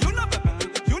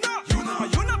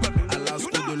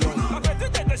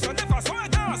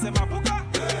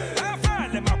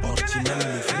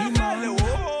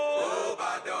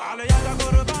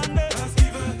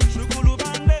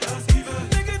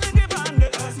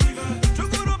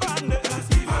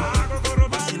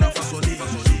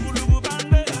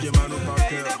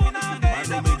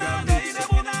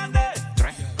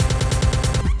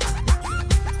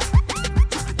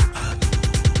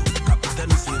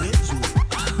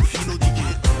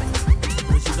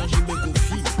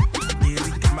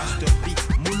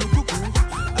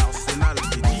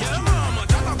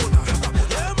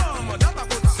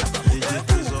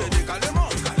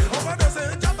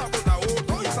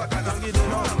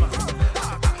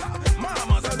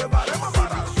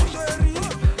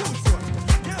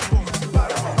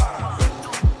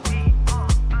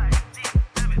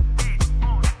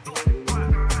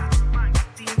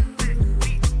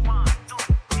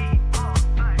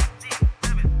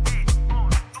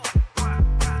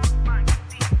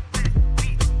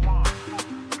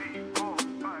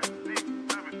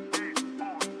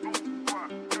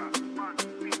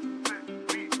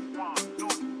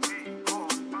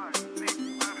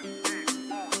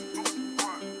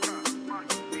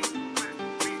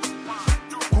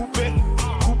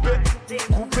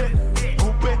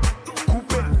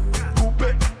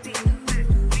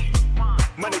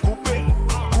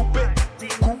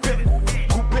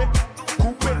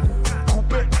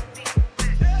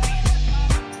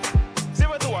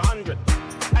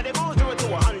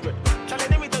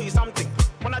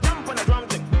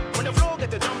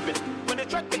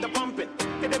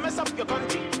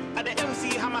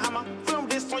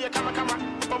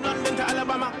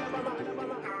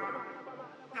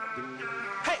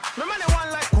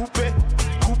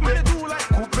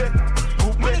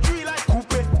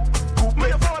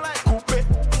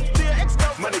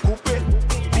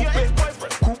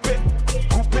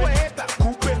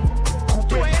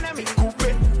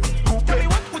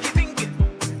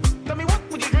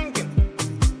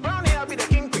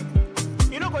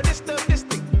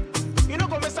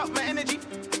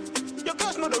 Your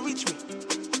girls know to reach me.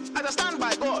 I just stand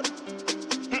by God.